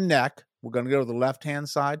top of the neck. We're going to go to the left-hand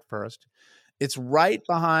side first. It's right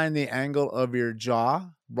behind the angle of your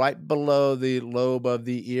jaw, right below the lobe of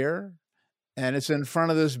the ear. And it's in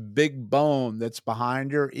front of this big bone that's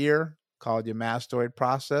behind your ear called your mastoid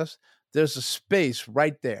process. There's a space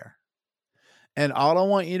right there. And all I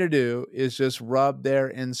want you to do is just rub there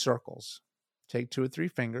in circles. Take 2 or 3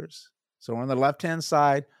 fingers. So on the left-hand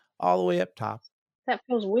side, all the way up top. That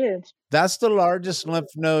feels weird. That's the largest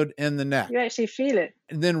lymph node in the neck. You actually feel it.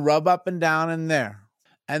 And then rub up and down in there.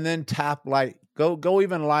 And then tap light. Go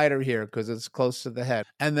even lighter here because it's close to the head.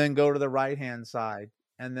 And then go to the right-hand side.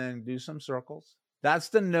 And then do some circles. That's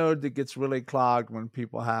the node that gets really clogged when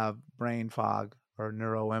people have brain fog or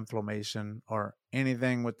neuroinflammation or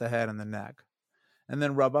anything with the head and the neck. And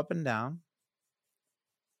then rub up and down.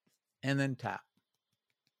 And then tap.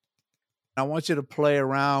 I want you to play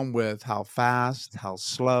around with how fast, how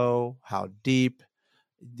slow, how deep,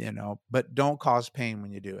 but don't cause pain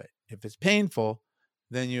when you do it. If it's painful,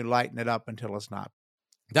 then you lighten it up until it's not.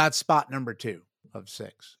 That's spot number 2 of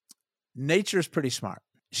 6. Nature's pretty smart.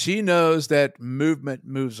 She knows that movement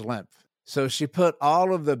moves lymph. So she put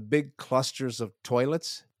all of the big clusters of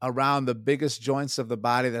toilets around the biggest joints of the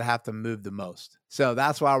body that have to move the most. So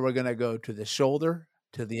that's why we're going to go to the shoulder,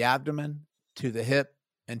 to the abdomen, to the hip,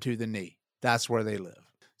 and to the knee. That's where they live.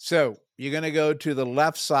 So you're going to go to the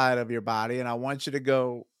left side of your body, and I want you to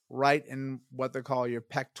go right in what they call your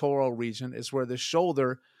pectoral region. It's where the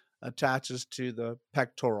shoulder attaches to the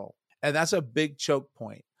pectoral. And that's a big choke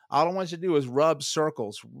point. All I want you to do is rub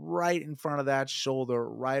circles right in front of that shoulder,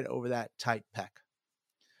 right over that tight pec.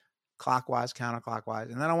 Clockwise,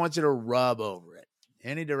 counterclockwise. And then I want you to rub over it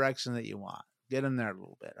any direction that you want. Get in there a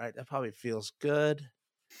little bit, right? That probably feels good.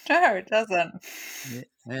 No, it doesn't.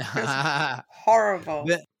 Yeah. Horrible.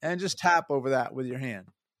 And just tap over that with your hand.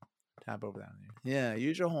 Tap over that. Yeah,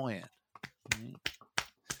 use your whole hand.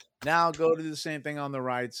 Now go to the same thing on the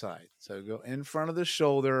right side. So go in front of the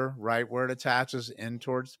shoulder, right where it attaches in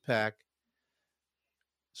towards the pec.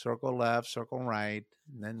 Circle left, circle right,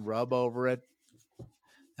 and then rub over it.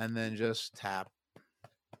 And then just tap.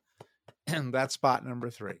 And that's spot number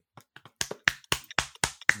 3.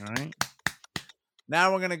 All right.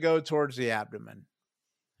 Now we're going to go towards the abdomen.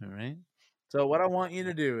 All right. So what I want you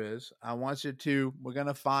to do is we're going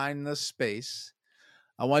to find the space.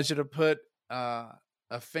 I want you to put a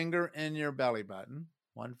finger in your belly button,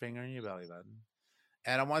 one finger in your belly button.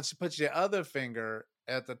 And I want you to put your other finger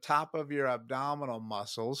at the top of your abdominal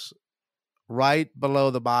muscles, right below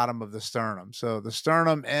the bottom of the sternum. So the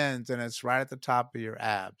sternum ends and it's right at the top of your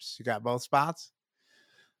abs. You got both spots?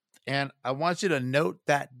 And I want you to note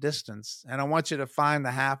that distance, and I want you to find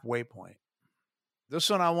the halfway point. This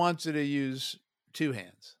one, I want you to use 2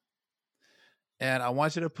 hands. And I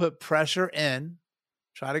want you to put pressure in.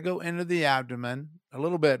 Try to go into the abdomen a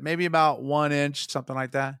little bit, maybe about 1 inch, something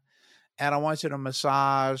like that. And I want you to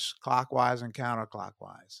massage clockwise and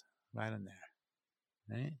counterclockwise right in there.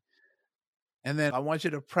 Right? And then I want you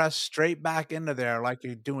to press straight back into there like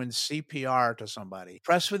you're doing CPR to somebody.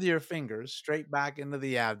 Press with your fingers straight back into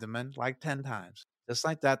the abdomen like 10 times. Just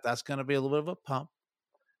like that. That's going to be a little bit of a pump.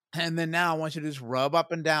 And then now I want you to just rub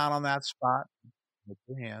up and down on that spot with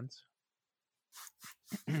your hands.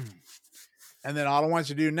 And then all I want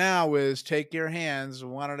you to do now is take your hands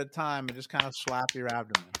one at a time and just kind of slap your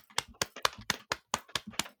abdomen.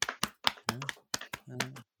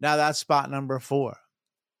 Now that's spot number 4.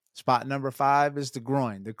 Spot number 5 is the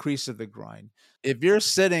groin, the crease of the groin. If you're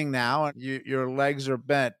sitting now and your legs are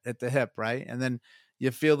bent at the hip, right? And then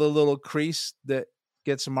you feel the little crease that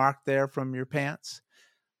gets marked there from your pants.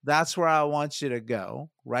 That's where I want you to go,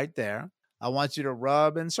 right there. I want you to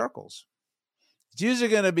rub in circles. It's usually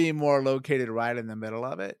going to be more located right in the middle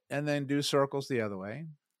of it, and then do circles the other way.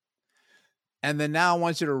 And then now I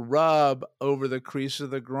want you to rub over the crease of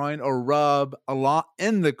the groin or rub along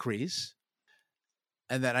in the crease.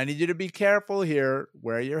 And then I need you to be careful here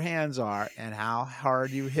where your hands are and how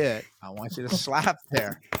hard you hit. I want you to slap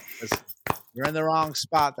there. You're in the wrong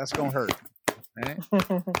spot. That's going to hurt.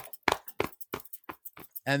 Right?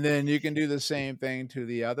 And then you can do the same thing to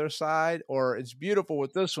the other side, or it's beautiful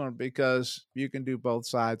with this one because you can do both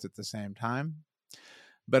sides at the same time.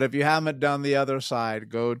 But if you haven't done the other side,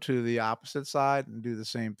 go to the opposite side and do the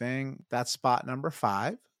same thing. That's spot number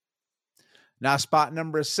 5. Now, spot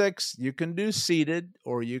number 6, you can do seated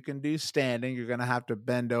or you can do standing. You're going to have to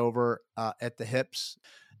bend over at the hips,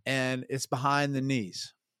 and it's behind the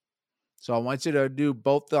knees. So I want you to do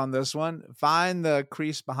both on this one. Find the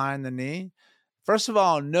crease behind the knee. First of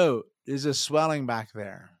all, note, is there swelling back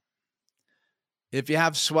there? If you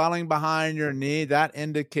have swelling behind your knee, that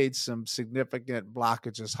indicates some significant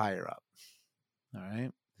blockages higher up. All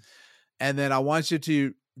right. And then I want you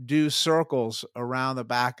to do circles around the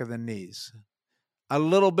back of the knees. A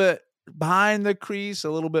little bit behind the crease, a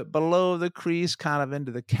little bit below the crease, kind of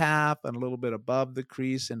into the calf, and a little bit above the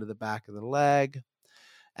crease into the back of the leg.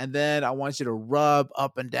 And then I want you to rub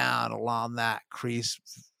up and down along that crease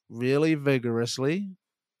really vigorously.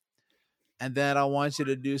 And then I want you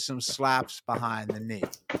to do some slaps behind the knee.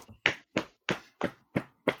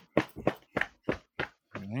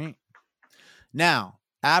 All right. Now,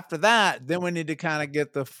 after that, then we need to kind of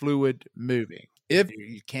get the fluid moving. If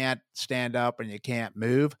you can't stand up and you can't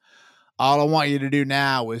move, all I want you to do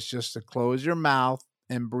now is just to close your mouth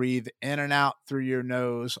and breathe in and out through your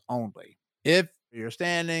nose only. If you're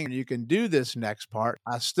standing and you can do this next part,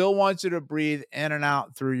 I still want you to breathe in and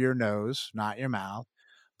out through your nose, not your mouth,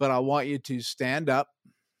 but I want you to stand up.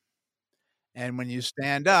 And when you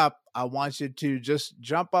stand up, I want you to just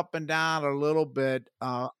jump up and down a little bit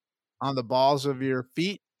on the balls of your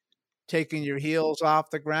feet, taking your heels off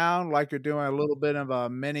the ground like you're doing a little bit of a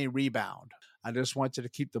mini rebound. I just want you to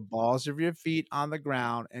keep the balls of your feet on the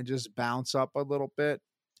ground and just bounce up a little bit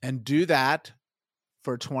and do that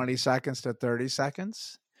for 20 seconds to 30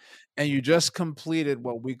 seconds. And you just completed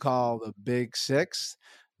what we call the Big 6.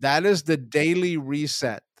 That is the daily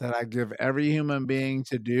reset that I give every human being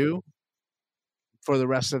to do for the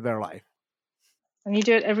rest of their life. And you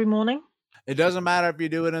do it every morning? It doesn't matter if you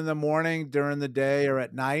do it in the morning, during the day, or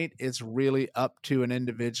at night. It's really up to an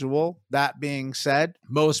individual. That being said,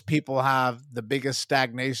 most people have the biggest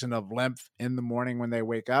stagnation of lymph in the morning when they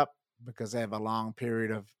wake up because they have a long period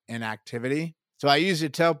of inactivity. So I usually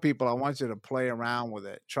tell people, I want you to play around with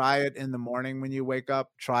it. Try it in the morning when you wake up.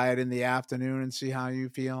 Try it in the afternoon and see how you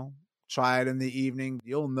feel. Try it in the evening.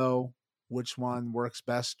 You'll know which one works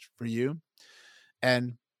best for you.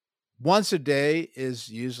 And once a day is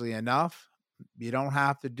usually enough. You don't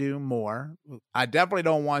have to do more. I definitely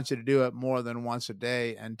don't want you to do it more than once a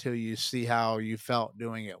day until you see how you felt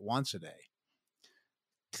doing it once a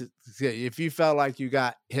day. If you felt like you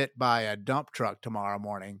got hit by a dump truck tomorrow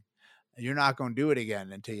morning, you're not going to do it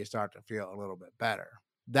again until you start to feel a little bit better.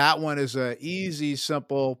 That one is an easy,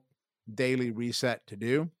 simple daily reset to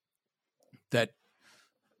do that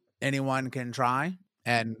anyone can try.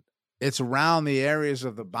 And it's around the areas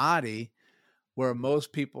of the body where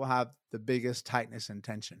most people have the biggest tightness and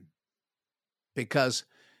tension. Because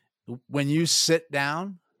when you sit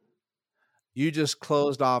down, you just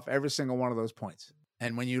closed off every single one of those points.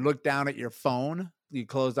 And when you look down at your phone, you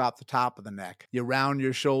close off the top of the neck. You round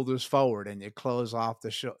your shoulders forward and you close off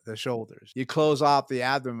the shoulders. You close off the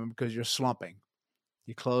abdomen because you're slumping.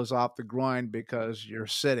 You close off the groin because you're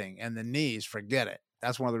sitting. And the knees, forget it.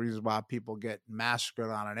 That's one of the reasons why people get massacred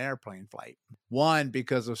on an airplane flight. One,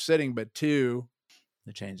 because of sitting, but two,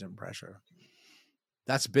 the change in pressure.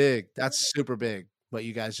 That's big. That's super big what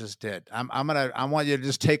you guys just did. I want you to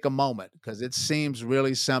just take a moment, because it seems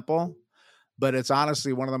really simple, but it's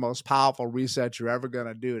honestly one of the most powerful resets you're ever going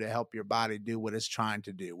to do to help your body do what it's trying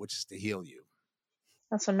to do, which is to heal you.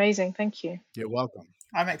 That's amazing. Thank you. You're welcome.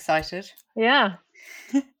 I'm excited. Yeah.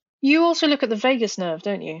 You also look at the vagus nerve,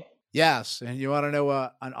 don't you? Yes. And you want to know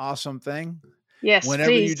an awesome thing? Yes, Whenever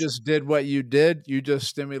please. you just did what you did, you just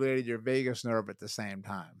stimulated your vagus nerve at the same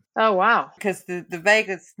time. Oh, wow. Because the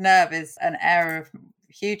vagus nerve is an area of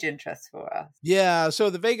huge interest for us. Yeah. So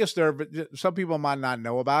the vagus nerve, some people might not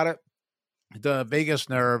know about it. The vagus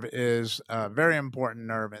nerve is a very important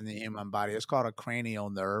nerve in the human body. It's called a cranial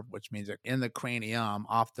nerve, which means that in the cranium,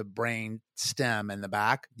 off the brain stem in the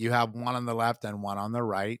back, you have one on the left and one on the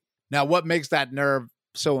right. Now, what makes that nerve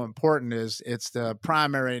so important is it's the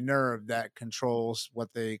primary nerve that controls what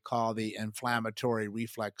they call the inflammatory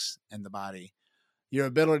reflex in the body. Your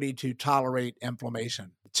ability to tolerate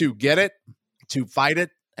inflammation, to get it, to fight it,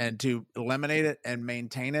 and to eliminate it and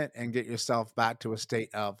maintain it and get yourself back to a state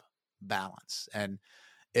of balance. And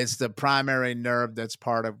it's the primary nerve that's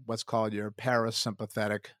part of what's called your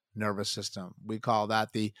parasympathetic nervous system. We call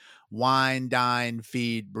that the wine, dine,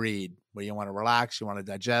 feed, breed, where you want to relax, you want to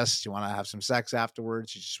digest, you want to have some sex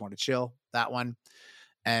afterwards, you just want to chill, that one.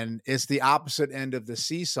 And it's the opposite end of the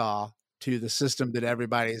seesaw to the system that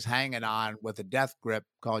everybody's hanging on with a death grip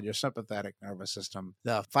called your sympathetic nervous system,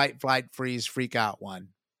 the fight, flight, freeze, freak out one,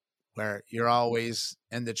 where you're always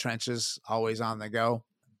in the trenches, always on the go.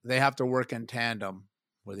 They have to work in tandem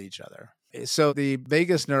with each other. So the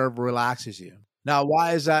vagus nerve relaxes you. Now,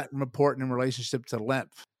 why is that important in relationship to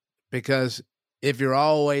lymph? Because if you're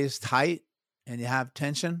always tight and you have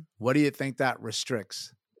tension, what do you think that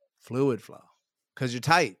restricts? Fluid flow. Because you're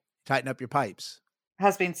tight. Tighten up your pipes.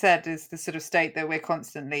 Has been said is the sort of state that we're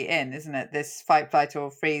constantly in, isn't it? This fight, flight, or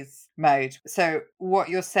freeze mode. So what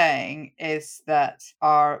you're saying is that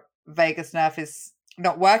our vagus nerve is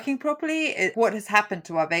not working properly. What has happened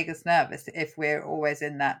to our vagus nerve if we're always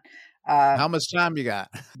in that? How much time you got?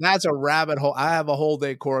 That's a rabbit hole. I have a whole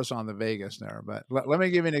day course on the vagus nerve, but let me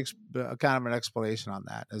give you a kind of an explanation on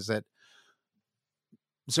that. Is that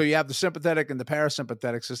so? You have the sympathetic and the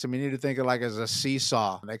parasympathetic system. You need to think of like as a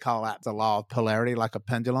seesaw. They call that the law of polarity, like a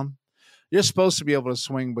pendulum. You're supposed to be able to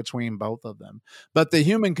swing between both of them. But the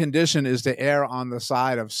human condition is to err on the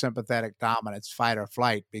side of sympathetic dominance, fight or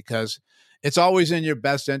flight, because it's always in your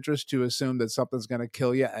best interest to assume that something's going to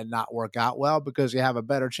kill you and not work out well, because you have a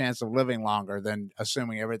better chance of living longer than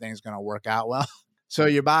assuming everything's going to work out well. So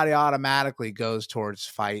your body automatically goes towards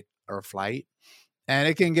fight or flight. And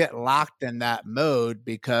it can get locked in that mode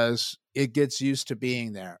because it gets used to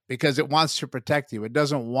being there, because it wants to protect you. It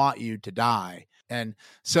doesn't want you to die. And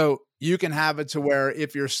so you can have it to where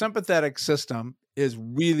if your sympathetic system is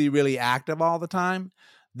really, really active all the time,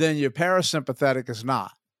 then your parasympathetic is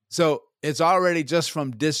not. So it's already just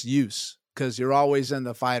from disuse because you're always in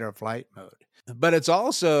the fight or flight mode. But it's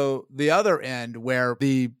also the other end where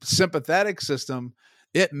the sympathetic system,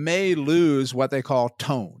 it may lose what they call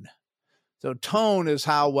tone. So tone is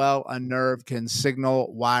how well a nerve can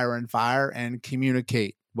signal, wire, and fire and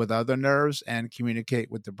communicate with other nerves and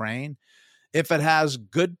communicate with the brain. If it has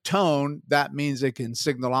good tone, that means it can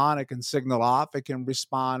signal on, it can signal off, it can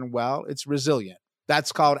respond well, it's resilient.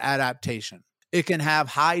 That's called adaptation. It can have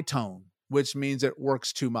high tone, which means it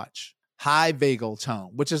works too much. High vagal tone,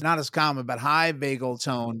 which is not as common, but high vagal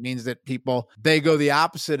tone means that people, they go the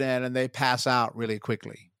opposite end and they pass out really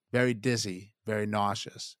quickly. Very dizzy, very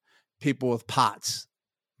nauseous. People with POTS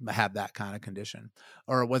have that kind of condition,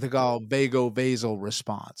 or what they call vagovasal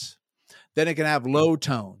response. Then it can have low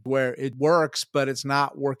tone, where it works, but it's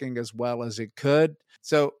not working as well as it could.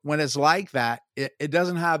 So when it's like that, it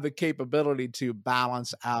doesn't have the capability to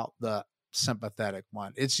balance out the sympathetic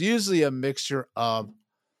one. It's usually a mixture of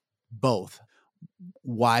both.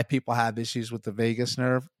 Why people have issues with the vagus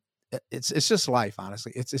nerve, it's just life,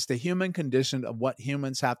 honestly. It's the human condition of what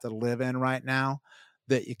humans have to live in right now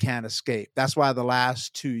that you can't escape. That's why the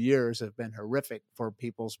last 2 years have been horrific for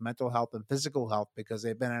people's mental health and physical health, because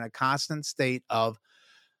they've been in a constant state of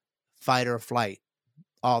fight or flight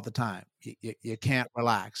all the time. You can't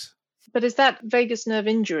relax. But is that vagus nerve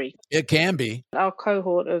injury? It can be. Our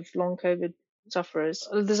cohort of long COVID sufferers,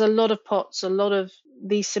 there's a lot of POTS, a lot of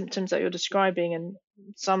these symptoms that you're describing, and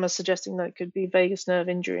some are suggesting that it could be vagus nerve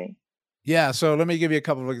injury. Yeah, so let me give you a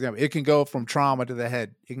couple of examples. It can go from trauma to the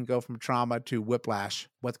head. It can go from trauma to whiplash,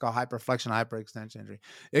 what's called hyperflexion, hyperextension injury.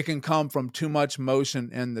 It can come from too much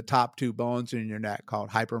motion in the top two bones in your neck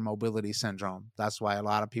called hypermobility syndrome. That's why a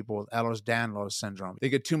lot of people with Ehlers-Danlos syndrome, they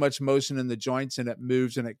get too much motion in the joints and it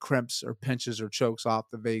moves and it crimps or pinches or chokes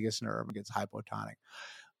off the vagus nerve and gets hypotonic.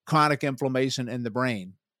 Chronic inflammation in the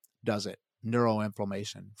brain does it.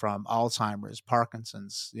 Neuroinflammation from Alzheimer's,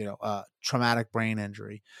 Parkinson's, traumatic brain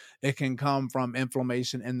injury. It can come from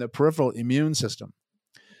inflammation in the peripheral immune system.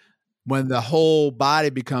 When the whole body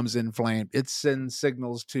becomes inflamed, it sends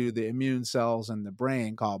signals to the immune cells in the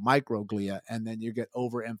brain called microglia, and then you get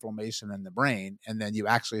overinflammation in the brain, and then you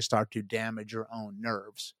actually start to damage your own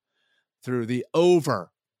nerves through the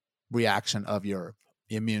overreaction of your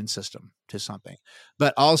immune system to something.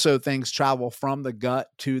 But also things travel from the gut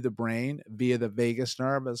to the brain via the vagus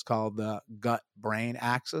nerve. It's called the gut-brain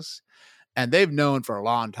axis. And they've known for a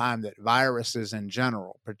long time that viruses in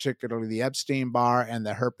general, particularly the Epstein-Barr and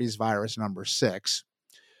the herpes virus number 6,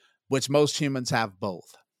 which most humans have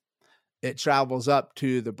both, it travels up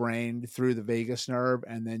to the brain through the vagus nerve,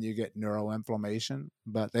 and then you get neuroinflammation.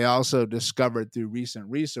 But they also discovered through recent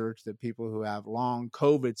research that people who have long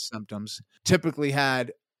COVID symptoms typically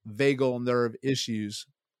had vagal nerve issues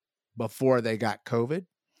before they got COVID.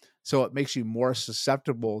 So it makes you more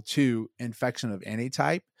susceptible to infection of any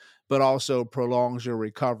type, but also prolongs your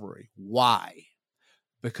recovery. Why?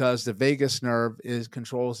 Because the vagus nerve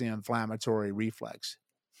controls the inflammatory reflex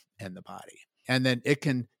in the body. And then it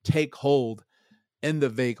can take hold in the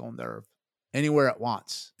vagal nerve anywhere it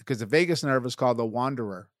wants, because the vagus nerve is called the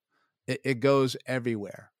wanderer. It goes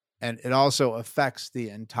everywhere, and it also affects the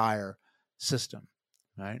entire system,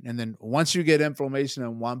 right? And then once you get inflammation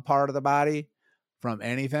in one part of the body from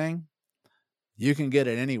anything, you can get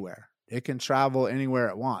it anywhere. It can travel anywhere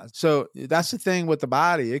it wants. So that's the thing with the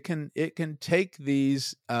body. It can take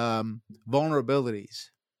these vulnerabilities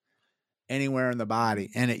anywhere in the body,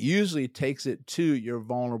 and it usually takes it to your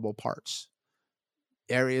vulnerable parts,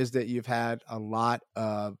 areas that you've had a lot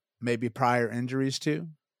of maybe prior injuries to,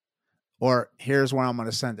 or here's where I'm going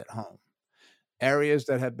to send it home, areas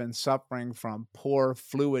that have been suffering from poor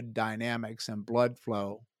fluid dynamics and blood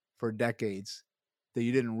flow for decades that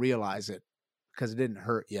you didn't realize it because it didn't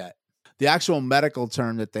hurt yet. The actual medical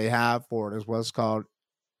term that they have for it is what's called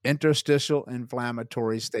interstitial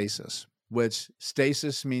inflammatory stasis, which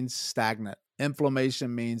stasis means stagnant.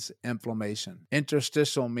 Inflammation means inflammation.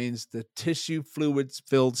 Interstitial means the tissue fluids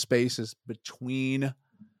filled spaces between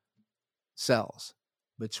cells,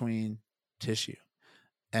 between tissue.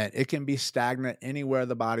 And it can be stagnant anywhere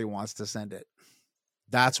the body wants to send it.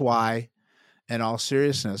 That's why, in all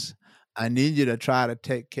seriousness, I need you to try to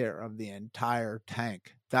take care of the entire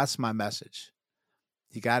tank. That's my message.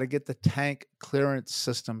 You got to get the tank clearance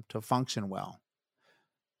system to function well.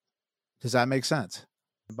 Does that make sense?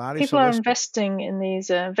 People are investing in these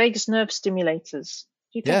vagus nerve stimulators.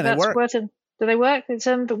 Do you think that's worth it? Do they work? Is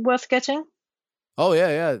it worth getting? Oh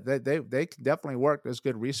yeah. They definitely work. There's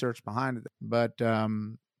good research behind it. But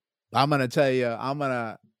I'm going to tell you, I'm going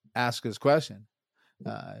to ask this question.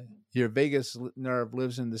 Your vagus nerve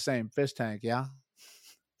lives in the same fish tank, yeah?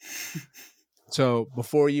 So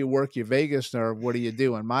before you work your vagus nerve, what do you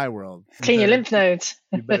do in my world? Clean your lymph nodes.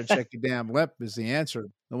 You better check your damn lymph is the answer.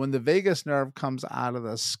 And when the vagus nerve comes out of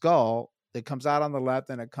the skull, it comes out on the left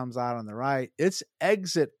and it comes out on the right. Its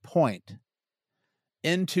exit point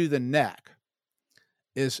into the neck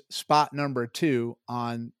is spot number 2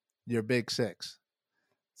 on your big 6.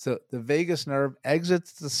 So the vagus nerve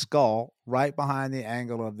exits the skull right behind the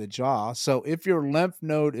angle of the jaw. So if your lymph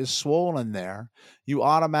node is swollen there, you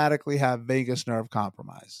automatically have vagus nerve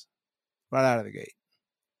compromise right out of the gate.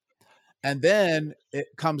 And then it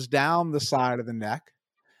comes down the side of the neck,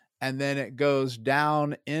 and then it goes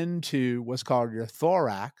down into what's called your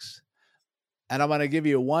thorax. And I'm going to give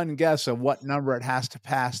you one guess of what number it has to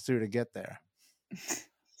pass through to get there.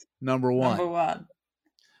 Number 1. Number 1.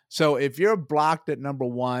 So if you're blocked at number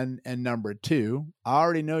 1 and number 2, I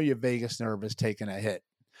already know your vagus nerve is taking a hit.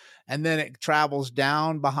 And then it travels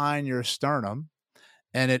down behind your sternum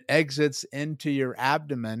and it exits into your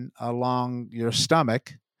abdomen along your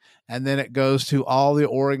stomach. And then it goes to all the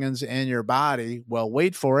organs in your body. Well,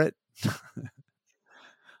 wait for it.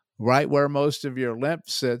 Right where most of your lymph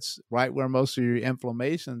sits, right where most of your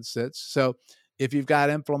inflammation sits. So if you've got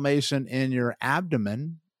inflammation in your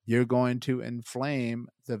abdomen, you're going to inflame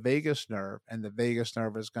the vagus nerve, and the vagus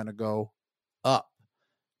nerve is going to go up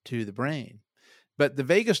to the brain. But the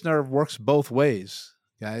vagus nerve works both ways,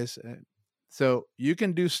 guys. So you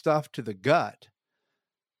can do stuff to the gut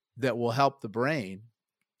that will help the brain,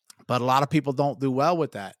 but a lot of people don't do well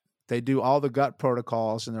with that. They do all the gut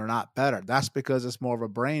protocols and they're not better. That's because it's more of a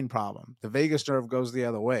brain problem. The vagus nerve goes the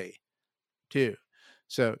other way too.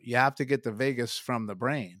 So you have to get the vagus from the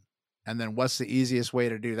brain. And then what's the easiest way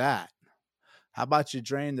to do that? How about you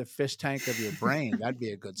drain the fish tank of your brain? That'd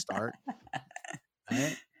be a good start.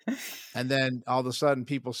 Right? And then all of a sudden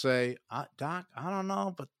people say, Doc, I don't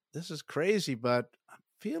know, but this is crazy, but I'm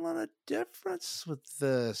feeling a difference with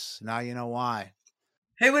this. Now you know why.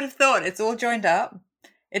 Who would have thought? It's all joined up.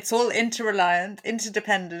 It's all interreliant,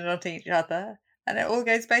 interdependent on each other, and it all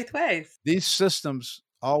goes both ways. These systems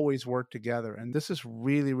always work together. And this is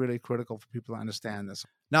really, really critical for people to understand this.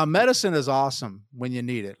 Now, medicine is awesome when you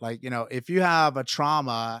need it. Like, if you have a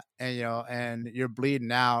trauma and, and you're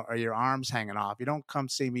bleeding out or your arm's hanging off, you don't come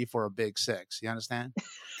see me for a big 6. You understand?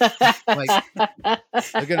 Like,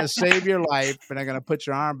 they're going to save your life and they're going to put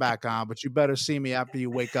your arm back on, but you better see me after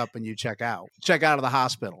you wake up and you check out. Check out of the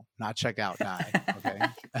hospital, not check out, die. Okay.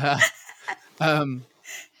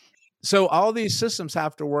 So all these systems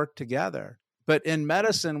have to work together. But in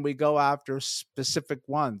medicine, we go after specific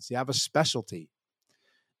ones. You have a specialty.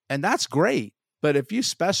 And that's great. But if you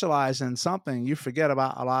specialize in something, you forget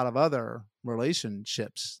about a lot of other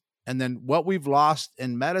relationships. And then what we've lost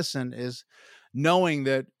in medicine is knowing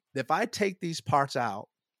that if I take these parts out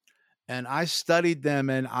and I studied them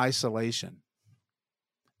in isolation,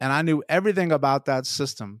 and I knew everything about that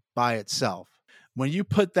system by itself, when you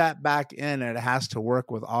put that back in and it has to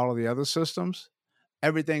work with all of the other systems,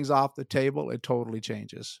 everything's off the table. It totally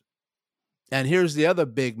changes. And here's the other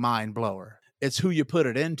big mind blower. It's who you put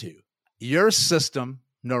it into. Your system,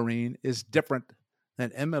 Noreen, is different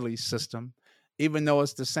than Emily's system, even though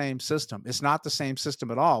it's the same system. It's not the same system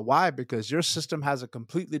at all. Why? Because your system has a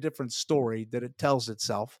completely different story that it tells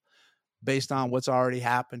itself based on what's already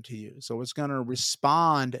happened to you. So it's going to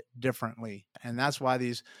respond differently. And that's why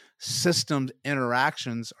these systems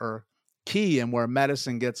interactions are key and where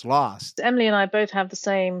medicine gets lost. Emily and I both have the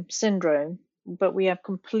same syndrome, but we have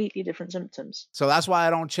completely different symptoms. So that's why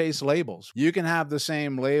I don't chase labels. You can have the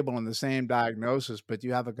same label and the same diagnosis, but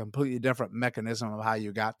you have a completely different mechanism of how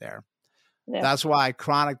you got there. Yeah. That's why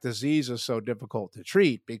chronic disease is so difficult to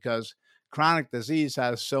treat, because chronic disease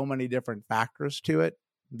has so many different factors to it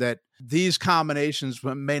that these combinations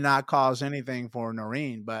may not cause anything for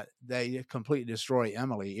Noreen, but they completely destroy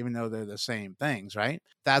Emily, even though they're the same things, right?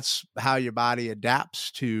 That's how your body adapts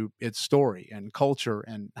to its story and culture,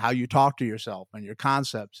 and how you talk to yourself and your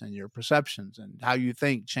concepts and your perceptions and how you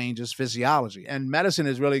think changes physiology. And medicine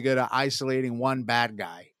is really good at isolating one bad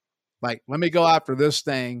guy. Like, let me go after this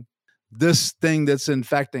thing that's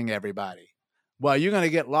infecting everybody. Well, you're going to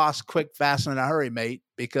get lost quick, fast, and in a hurry, mate,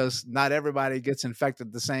 because not everybody gets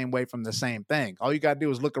infected the same way from the same thing. All you got to do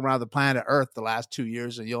is look around the planet Earth the last 2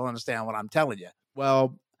 years and you'll understand what I'm telling you.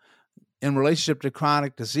 Well, in relationship to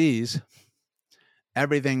chronic disease,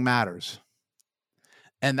 everything matters.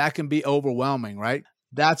 And that can be overwhelming, right?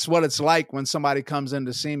 That's what it's like when somebody comes in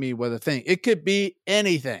to see me with a thing. It could be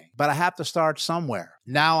anything, but I have to start somewhere.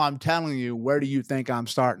 Now I'm telling you, where do you think I'm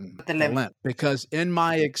starting? The lymph. Because in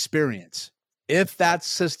my experience, if that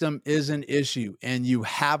system is an issue and you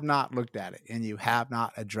have not looked at it and you have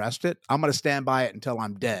not addressed it, I'm going to stand by it until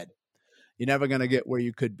I'm dead. You're never going to get where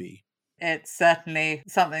you could be. It's certainly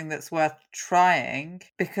something that's worth trying,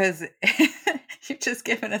 because you've just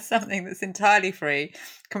given us something that's entirely free,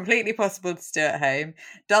 completely possible to do at home,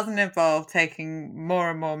 doesn't involve taking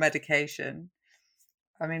more and more medication.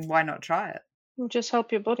 I mean, why not try it? It'll just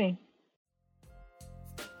help your body.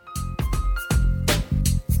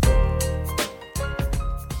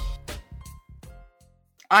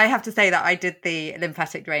 I have to say that I did the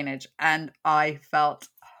lymphatic drainage and I felt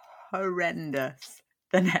horrendous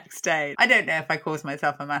the next day. I don't know if I caused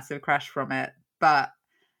myself a massive crash from it, but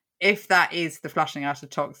if that is the flushing out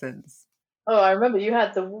of toxins. Oh, I remember you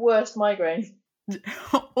had the worst migraine.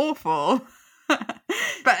 Awful.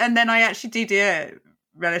 And then I actually do it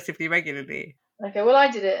relatively regularly. Okay, well, I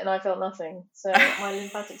did it and I felt nothing. So my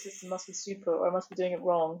lymphatic system must be super, or I must be doing it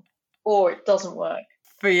wrong, or it doesn't work.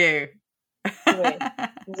 For you.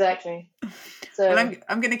 Exactly. So well,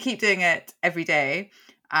 I'm going to keep doing it every day,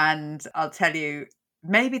 and I'll tell you,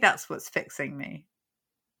 maybe that's what's fixing me.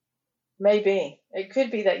 Maybe it could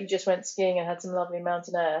be that you just went skiing and had some lovely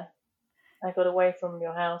mountain air. I got away from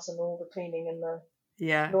your house and all the cleaning and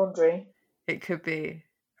the laundry. It could be.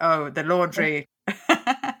 Oh, the laundry.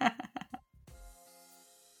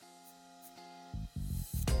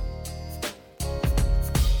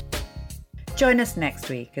 Join us next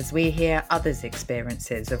week as we hear others'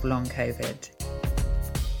 experiences of long COVID.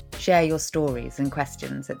 Share your stories and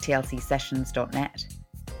questions at tlcsessions.net.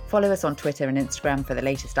 Follow us on Twitter and Instagram for the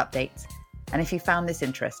latest updates. And if you found this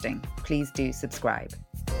interesting, please do subscribe.